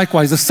and do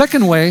likewise. The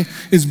second way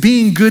is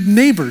being good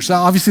neighbors.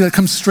 Now, obviously, that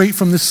comes straight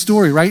from this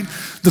story, right?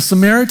 The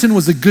Samaritan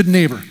was a good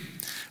neighbor.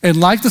 And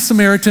like the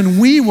Samaritan,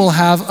 we will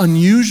have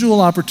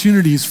unusual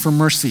opportunities for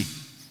mercy.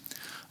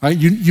 Right?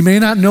 You may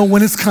not know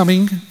when it's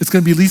coming. It's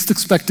going to be least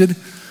expected,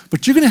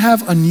 but you're going to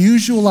have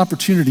unusual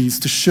opportunities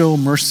to show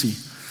mercy.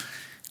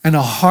 And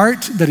a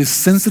heart that is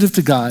sensitive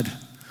to God,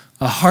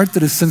 a heart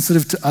that is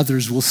sensitive to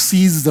others will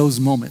seize those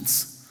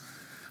moments.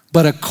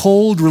 But a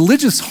cold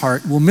religious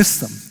heart will miss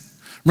them.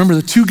 Remember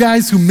the two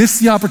guys who missed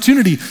the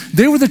opportunity,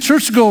 they were the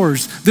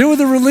churchgoers. They were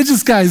the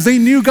religious guys. They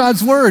knew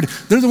God's word.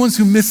 They're the ones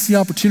who missed the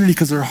opportunity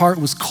because their heart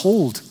was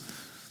cold.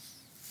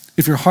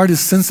 If your heart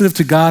is sensitive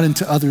to God and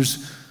to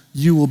others,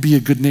 you will be a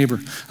good neighbor.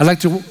 I'd like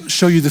to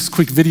show you this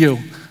quick video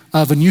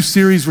of a new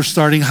series we're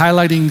starting,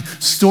 highlighting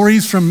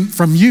stories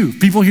from you,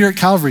 people here at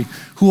Calvary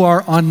who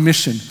are on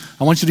mission.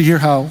 I want you to hear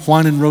how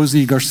Juan and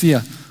Rosie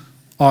Garcia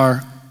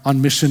are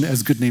on mission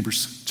as good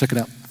neighbors. Check it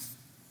out.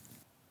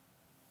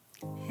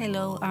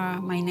 Hello,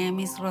 my name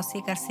is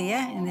Rosie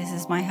Garcia, and this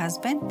is my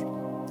husband,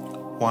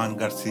 Juan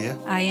Garcia.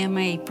 I am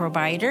a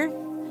provider,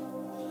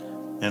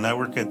 And I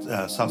work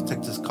at South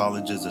Texas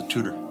College as a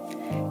tutor.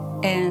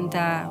 and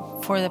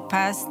for the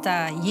past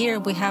year,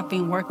 we have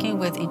been working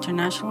with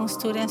international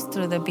students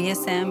through the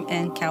BSM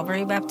and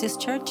Calvary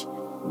Baptist Church.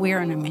 We are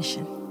on a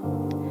mission.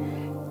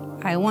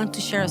 I want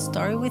to share a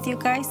story with you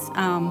guys.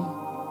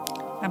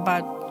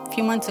 About a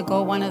few months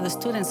ago, one of the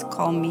students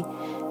called me,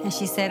 and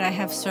she said, I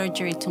have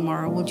surgery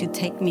tomorrow. Would you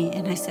take me?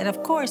 And I said,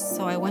 of course.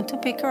 So I went to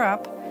pick her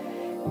up.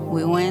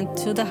 We went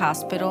to the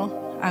hospital.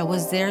 I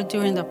was there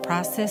during the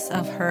process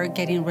of her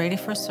getting ready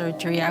for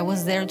surgery. I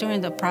was there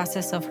during the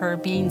process of her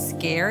being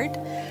scared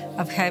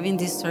of having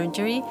this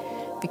surgery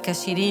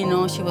because she didn't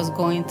know she was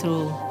going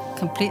through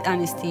complete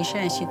anesthesia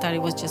and she thought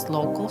it was just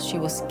local. She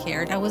was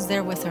scared. I was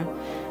there with her.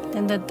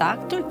 Then the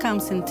doctor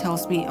comes and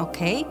tells me,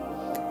 okay,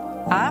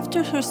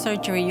 after her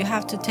surgery, you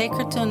have to take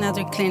her to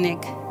another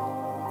clinic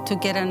to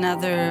get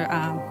another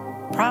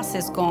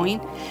process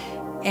going.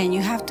 And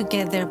you have to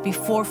get there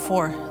before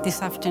 4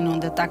 this afternoon.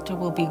 The doctor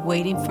will be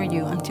waiting for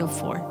you until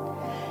 4.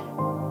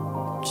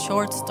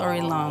 Short story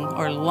long,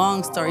 or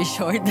long story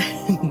short,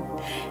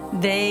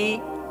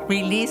 they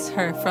released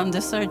her from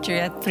the surgery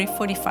at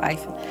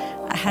 3:45.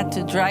 I had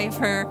to drive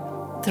her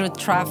through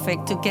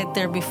traffic to get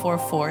there before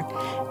 4.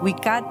 We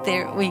got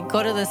there, we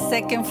go to the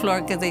second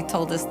floor because they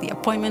told us the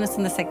appointment is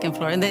in the second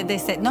floor. And they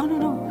said, no,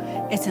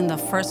 it's in the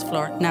first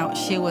floor. Now,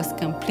 she was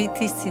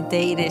completely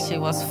sedated. She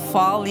was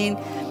falling.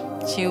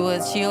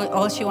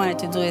 All she wanted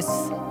to do is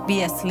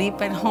be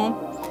asleep at home.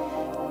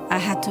 I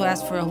had to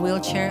ask for a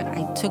wheelchair.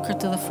 I took her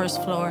to the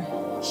first floor.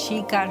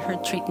 She got her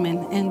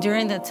treatment. And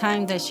during the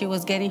time that she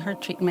was getting her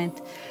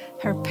treatment,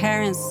 her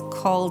parents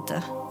called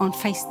on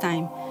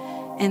FaceTime.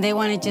 And they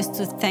wanted just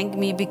to thank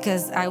me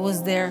because I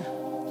was there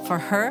for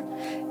her.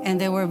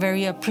 And they were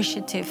very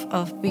appreciative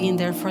of being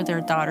there for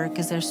their daughter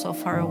because they're so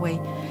far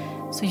away.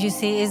 So you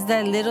see, it's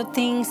the little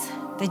things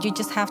that you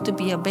just have to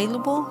be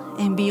available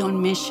and be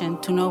on mission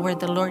to know where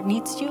the Lord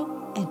needs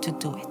you and to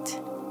do it.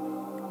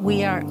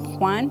 We are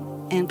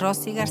Juan and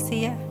Rosie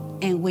Garcia,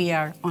 and we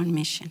are on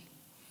mission.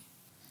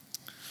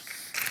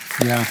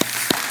 Yeah.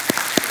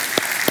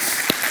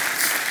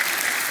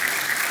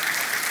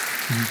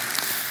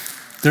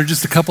 They're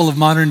just a couple of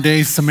modern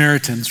day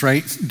Samaritans,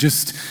 right?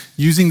 Just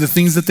using the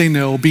things that they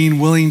know, being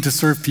willing to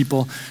serve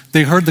people.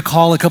 They heard the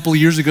call a couple of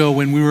years ago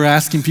when we were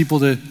asking people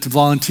to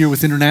volunteer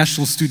with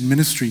international student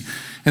ministry.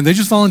 And they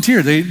just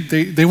volunteered.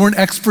 They weren't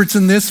experts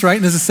in this,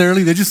 right,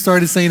 necessarily. They just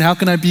started saying, how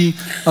can I be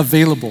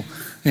available?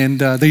 And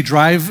they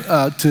drive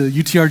to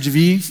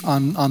UTRGV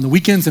on the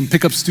weekends and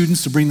pick up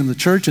students to bring them to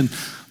church. And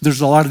there's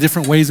a lot of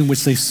different ways in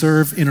which they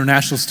serve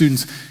international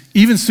students,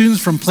 even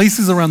students from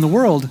places around the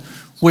world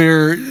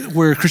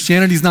where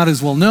Christianity is not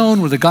as well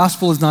known, where the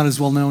gospel is not as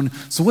well known.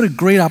 So what a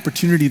great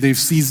opportunity they've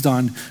seized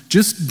on,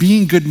 just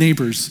being good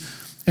neighbors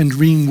and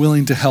being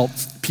willing to help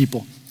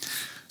people.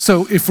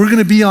 So if we're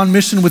gonna be on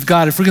mission with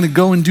God, if we're gonna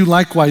go and do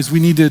likewise, we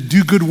need to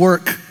do good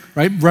work,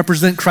 right?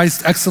 Represent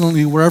Christ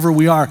excellently wherever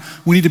we are.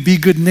 We need to be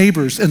good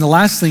neighbors. And the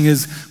last thing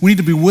is we need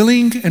to be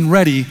willing and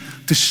ready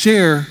to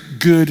share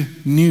good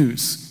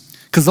news.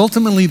 Because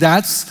ultimately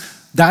that's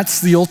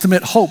the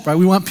ultimate hope, right?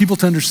 We want people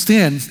to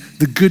understand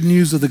the good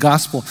news of the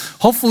gospel.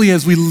 Hopefully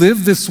as we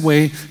live this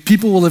way,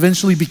 people will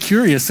eventually be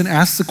curious and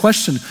ask the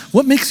question,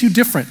 what makes you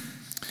different?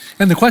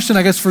 And the question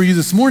I guess for you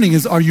this morning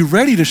is, are you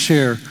ready to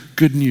share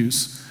good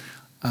news?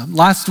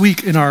 Last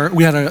week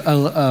we had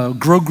a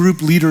Grow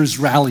Group Leaders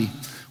Rally.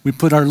 We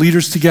put our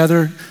leaders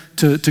together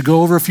to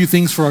go over a few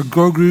things for our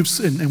Grow Groups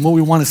and what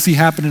we want to see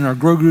happen in our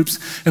Grow Groups.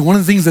 And one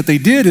of the things that they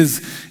did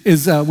is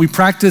we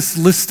practiced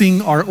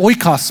listing our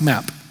oikos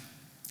map.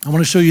 I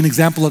want to show you an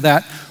example of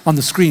that on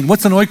the screen.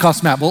 What's an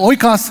oikos map? Well,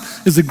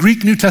 oikos is a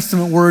Greek New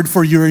Testament word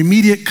for your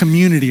immediate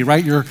community,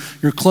 right? Your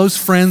close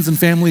friends and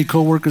family,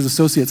 coworkers,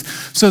 associates.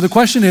 So the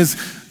question is,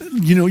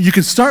 you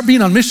can start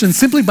being on mission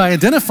simply by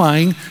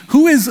identifying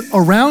who is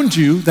around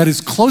you that is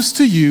close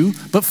to you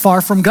but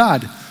far from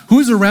God.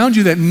 Who's around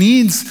you that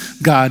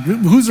needs God?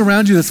 Who's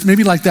around you that's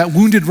maybe like that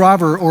wounded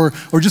robber or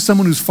just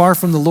someone who's far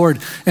from the Lord?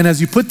 And as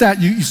you put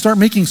that, you start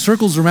making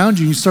circles around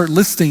you. You start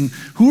listing,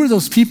 who are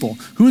those people?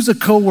 Who's a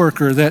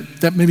coworker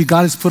that maybe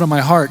God has put on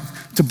my heart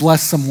to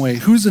bless some way?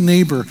 Who's a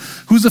neighbor?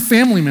 Who's a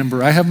family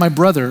member? I have my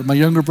brother, my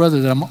younger brother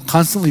that I'm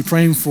constantly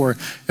praying for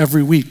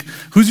every week.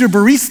 Who's your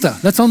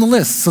barista? That's on the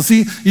list. So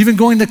see, even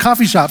going to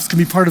coffee shops can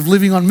be part of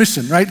living on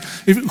mission, right?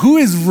 Who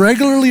is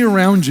regularly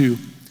around you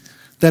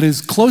that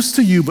is close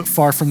to you but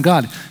far from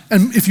God?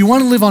 And if you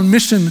want to live on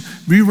mission,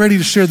 be ready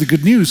to share the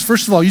good news.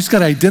 First of all, you just got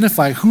to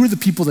identify who are the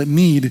people that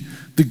need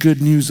the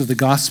good news of the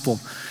gospel.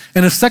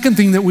 And a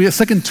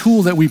second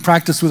tool that we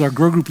practiced with our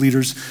grow group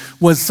leaders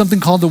was something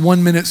called the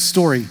 1 minute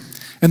story.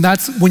 And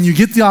that's when you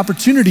get the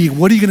opportunity,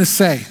 what are you going to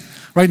say?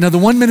 Right now, the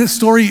 1 minute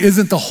story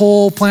isn't the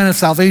whole plan of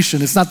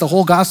salvation. It's not the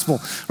whole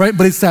gospel, right?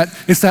 But it's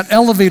that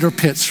elevator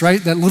pitch,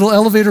 right? That little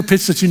elevator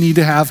pitch that you need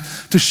to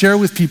have to share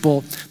with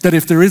people that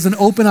if there is an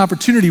open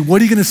opportunity,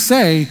 what are you going to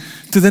say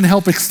to then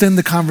help extend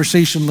the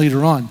conversation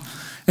later on?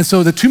 And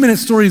so the 2 minute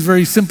story is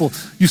very simple.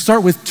 You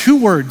start with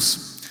two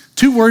words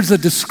that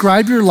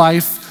describe your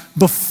life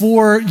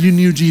before you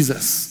knew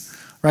Jesus,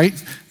 right?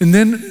 And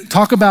then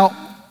talk about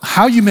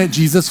how you met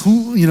Jesus,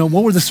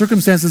 what were the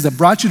circumstances that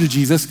brought you to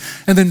Jesus,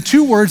 and then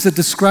 2 words that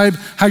describe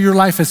how your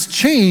life has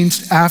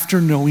changed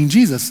after knowing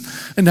Jesus.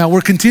 And now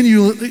we're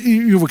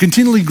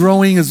continually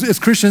growing as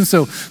Christians,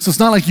 so it's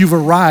not like you've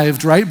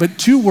arrived, right? But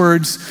 2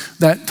 words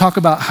that talk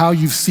about how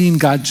you've seen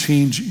God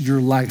change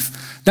your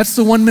life. That's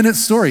the 1 minute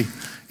story,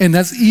 and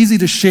that's easy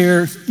to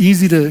share,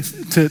 easy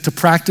to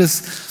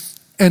practice.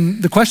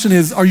 And the question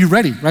is, are you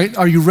ready, right?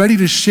 Are you ready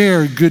to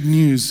share good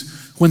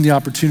news when the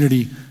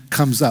opportunity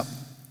comes up?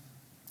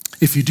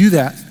 If you do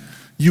that,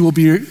 you will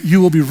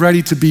be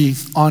ready to be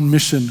on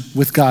mission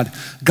with God.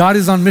 God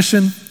is on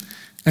mission,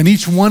 and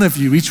each one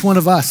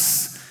of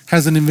us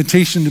has an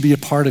invitation to be a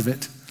part of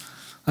it.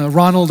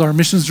 Ronald, our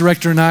missions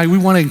director, and I, we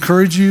want to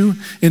encourage you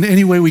in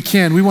any way we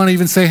can. We want to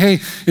even say,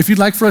 hey, if you'd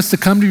like for us to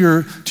come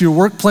to your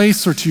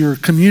workplace or to your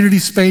community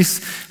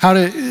space,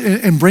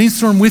 and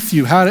brainstorm with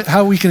you,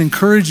 how we can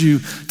encourage you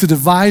to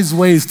devise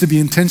ways to be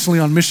intentionally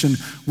on mission,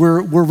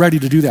 we're ready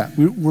to do that.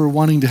 We're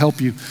wanting to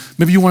help you.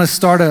 Maybe you want to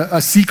start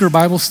a seeker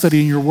Bible study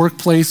in your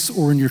workplace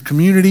or in your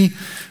community.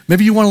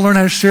 Maybe you want to learn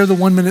how to share the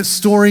 1 minute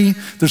story.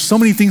 There's so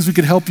many things we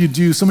could help you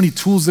do, so many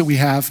tools that we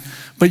have,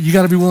 but you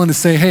got to be willing to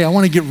say, hey, I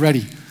want to get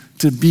ready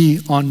to be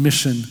on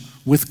mission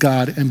with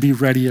God and be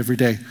ready every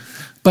day.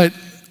 But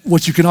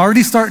what you can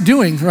already start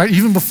doing, right,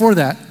 even before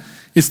that,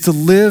 is to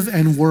live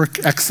and work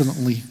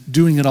excellently,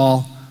 doing it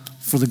all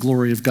for the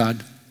glory of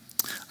God.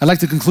 I'd like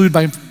to conclude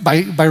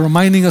by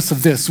reminding us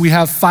of this. We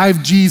have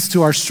 5 G's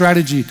to our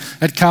strategy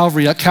at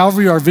Calvary. At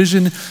Calvary, our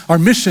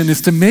mission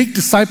is to make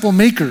disciple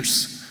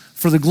makers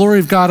for the glory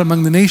of God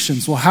among the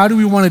nations. Well, how do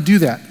we want to do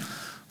that?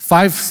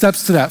 5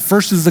 steps to that.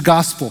 First is the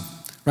gospel.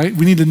 Right?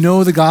 We need to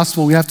know the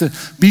gospel. We have to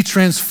be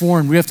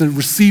transformed. We have to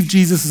receive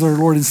Jesus as our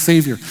Lord and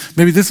Savior.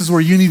 Maybe this is where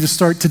you need to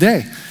start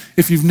today.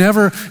 If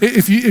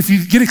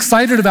you get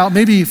excited about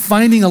maybe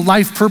finding a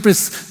life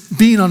purpose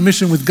being on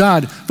mission with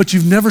God, but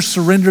you've never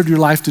surrendered your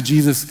life to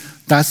Jesus,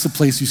 that's the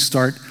place you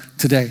start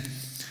today.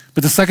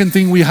 But the second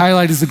thing we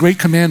highlight is the great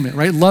commandment,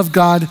 right? Love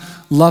God,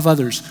 love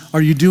others.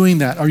 Are you doing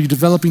that? Are you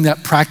developing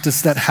that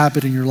practice, that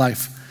habit in your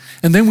life?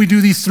 And then we do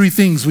these 3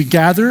 things. We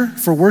gather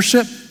for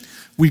worship,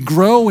 we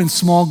grow in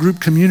small group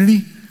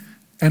community,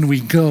 and we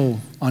go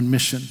on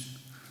mission.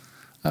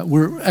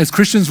 As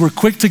Christians, we're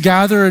quick to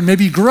gather and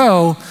maybe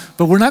grow,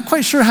 but we're not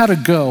quite sure how to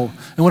go.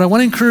 And what I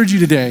want to encourage you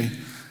today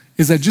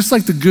is that just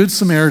like the Good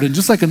Samaritan,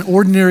 just like an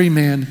ordinary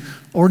man,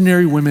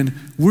 ordinary women,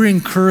 we're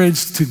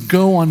encouraged to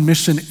go on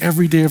mission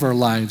every day of our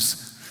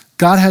lives.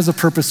 God has a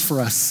purpose for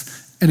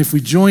us, and if we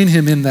join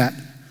him in that,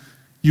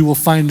 you will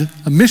find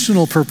a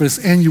missional purpose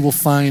and you will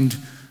find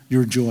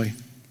your joy.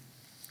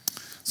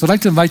 So I'd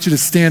like to invite you to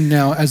stand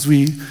now as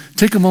we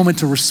take a moment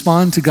to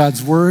respond to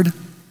God's word. I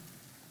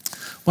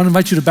want to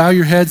invite you to bow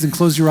your heads and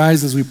close your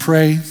eyes as we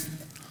pray. And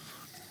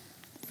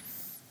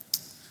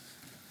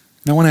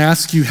I want to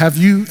ask you, have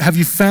you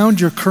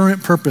found your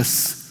current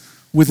purpose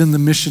within the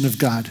mission of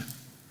God?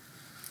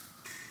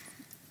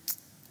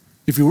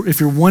 If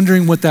you're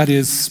wondering what that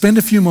is, spend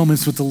a few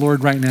moments with the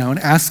Lord right now and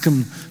ask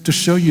him to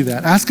show you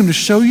that. Ask him to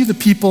show you the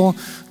people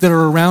that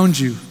are around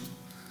you,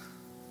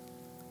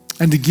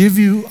 and to give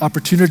you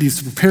opportunities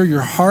to prepare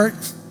your heart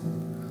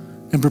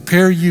and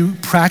prepare you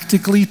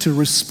practically to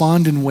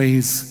respond in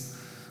ways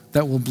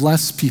that will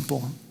bless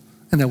people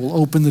and that will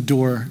open the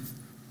door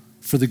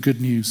for the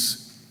good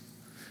news.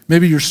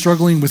 Maybe you're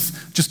struggling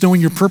with just knowing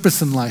your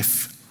purpose in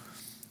life.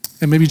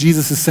 And maybe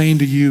Jesus is saying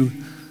to you,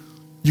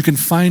 you can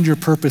find your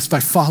purpose by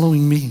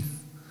following me.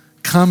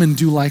 Come and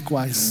do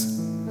likewise.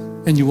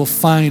 And you will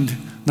find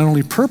not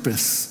only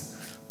purpose,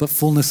 but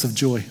fullness of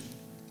joy.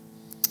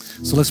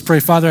 So let's pray.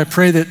 Father, I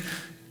pray that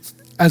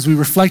as we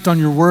reflect on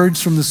your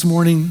words from this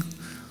morning,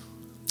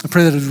 I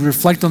pray that as we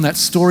reflect on that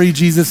story,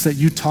 Jesus, that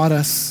you taught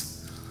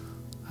us,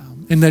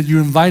 and that you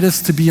invite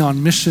us to be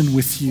on mission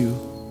with you.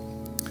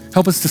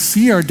 Help us to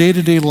see our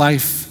day-to-day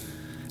life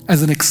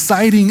as an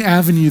exciting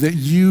avenue that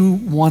you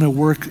want to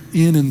work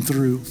in and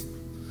through,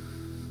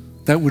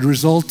 that would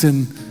result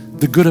in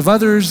the good of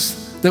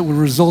others, that will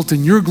result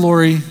in your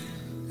glory,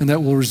 and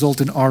that will result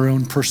in our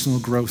own personal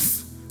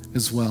growth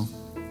as well.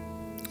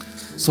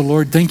 So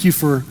Lord, thank you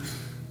for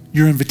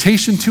your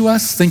invitation to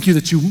us. Thank you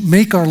that you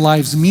make our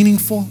lives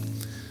meaningful.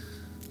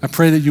 I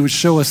pray that you would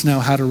show us now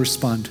how to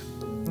respond.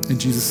 In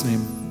Jesus'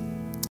 name.